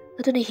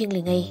 Aduna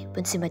hinglingai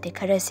punsi mate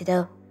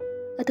kharasida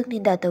aduk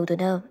ninda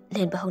tawduna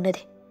lenba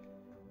haunade.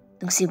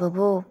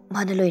 Nungsibabu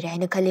mana loire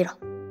haina khaliro.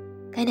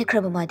 Kaina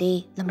kraba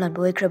madi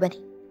lamlanba oikrabani.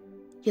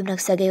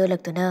 Yumnak sagai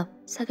olaktuna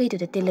sagai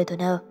duda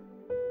tilladuna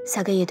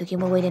sagai adugi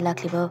mawaina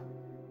lakliba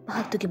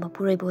mahaktugi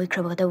mapuraiba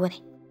oikraba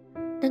dawani.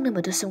 Nangna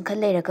madu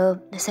sumkhan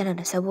leiraga nasana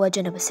nasabu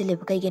ajanaba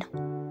siliba kaigino.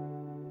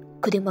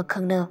 Kudingmak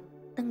khangna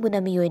nangbu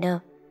nami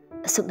yoina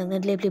asuk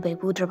nangna lebliba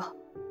ibudraba.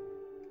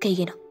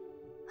 Kaigino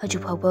haju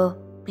phauba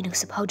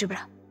minungsa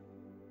phaujabra.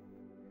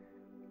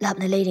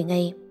 Lapna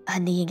leiringai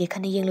ahanni yenge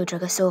khana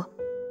yenglodraga so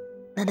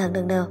nanak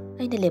nangna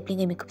aina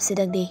leplingai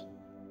mikupsidangdi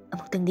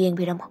amuktangdi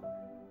yengbiramo.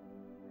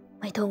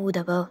 Maithong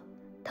udaba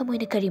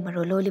thamoina kari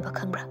maro loliba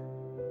khangbra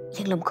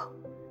yenglamko.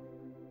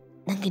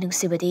 Nangi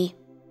nungsibadi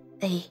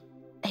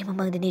ai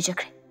mamangda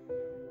nijakre.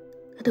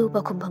 Adu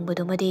bakhum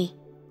bhangbado madi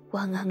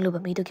wahang hangluba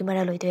midugi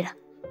mara loidoira.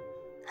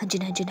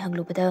 Hanjin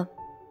hanglubada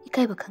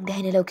ikaiba khangde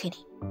haina laukini.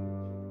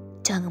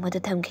 Chang amada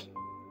thamge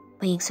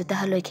mayingsu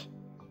tahaloige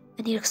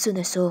anirak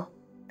sunaso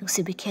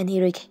nungsibi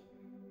khaniroige.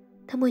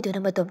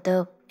 Thamoidona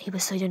matomta aiba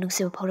soida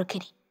nungsiba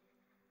phaurakini.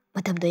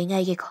 Matamdo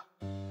ingaige ko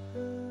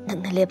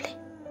nangna leble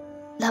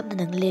lapna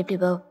nangna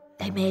lebliba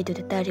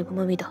laimaiduda tariba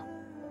mamido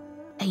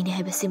aine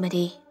haiba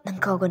simadi nang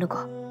kauganu ko.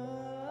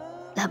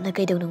 Lapna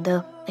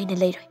kaidawnungda aina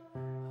leiroi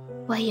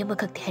wahi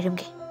amakakti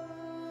hairamge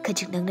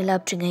kajik nangna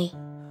laptringai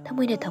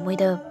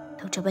thamoida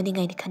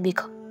thongchabaningaini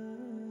khanbiko.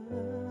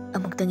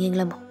 Amuktang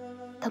yenglamo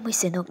thamoi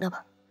se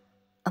noknaba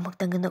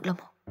amuktang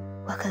noklamo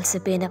wakhal se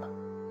penaba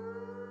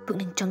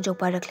pukning changjaw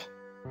parakle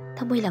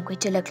thamoi langkoi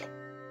chalakle.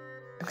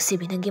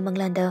 Nungsibi nangi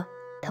manglanda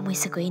thamoi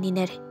se koi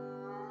ninare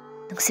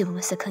nungsibu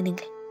masak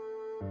khangningle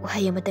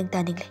wahai amatang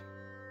taningle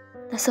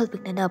nasol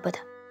pikna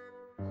napada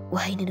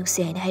wahayna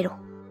nungsi haina hairo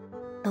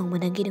nongma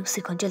nanggi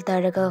nungsi khonjel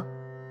taraga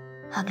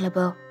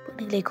hanglaba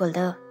pukning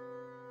leikolda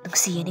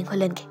nungsi yening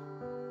holange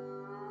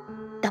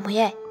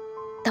tamoye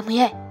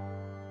tamoye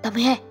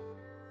tamoye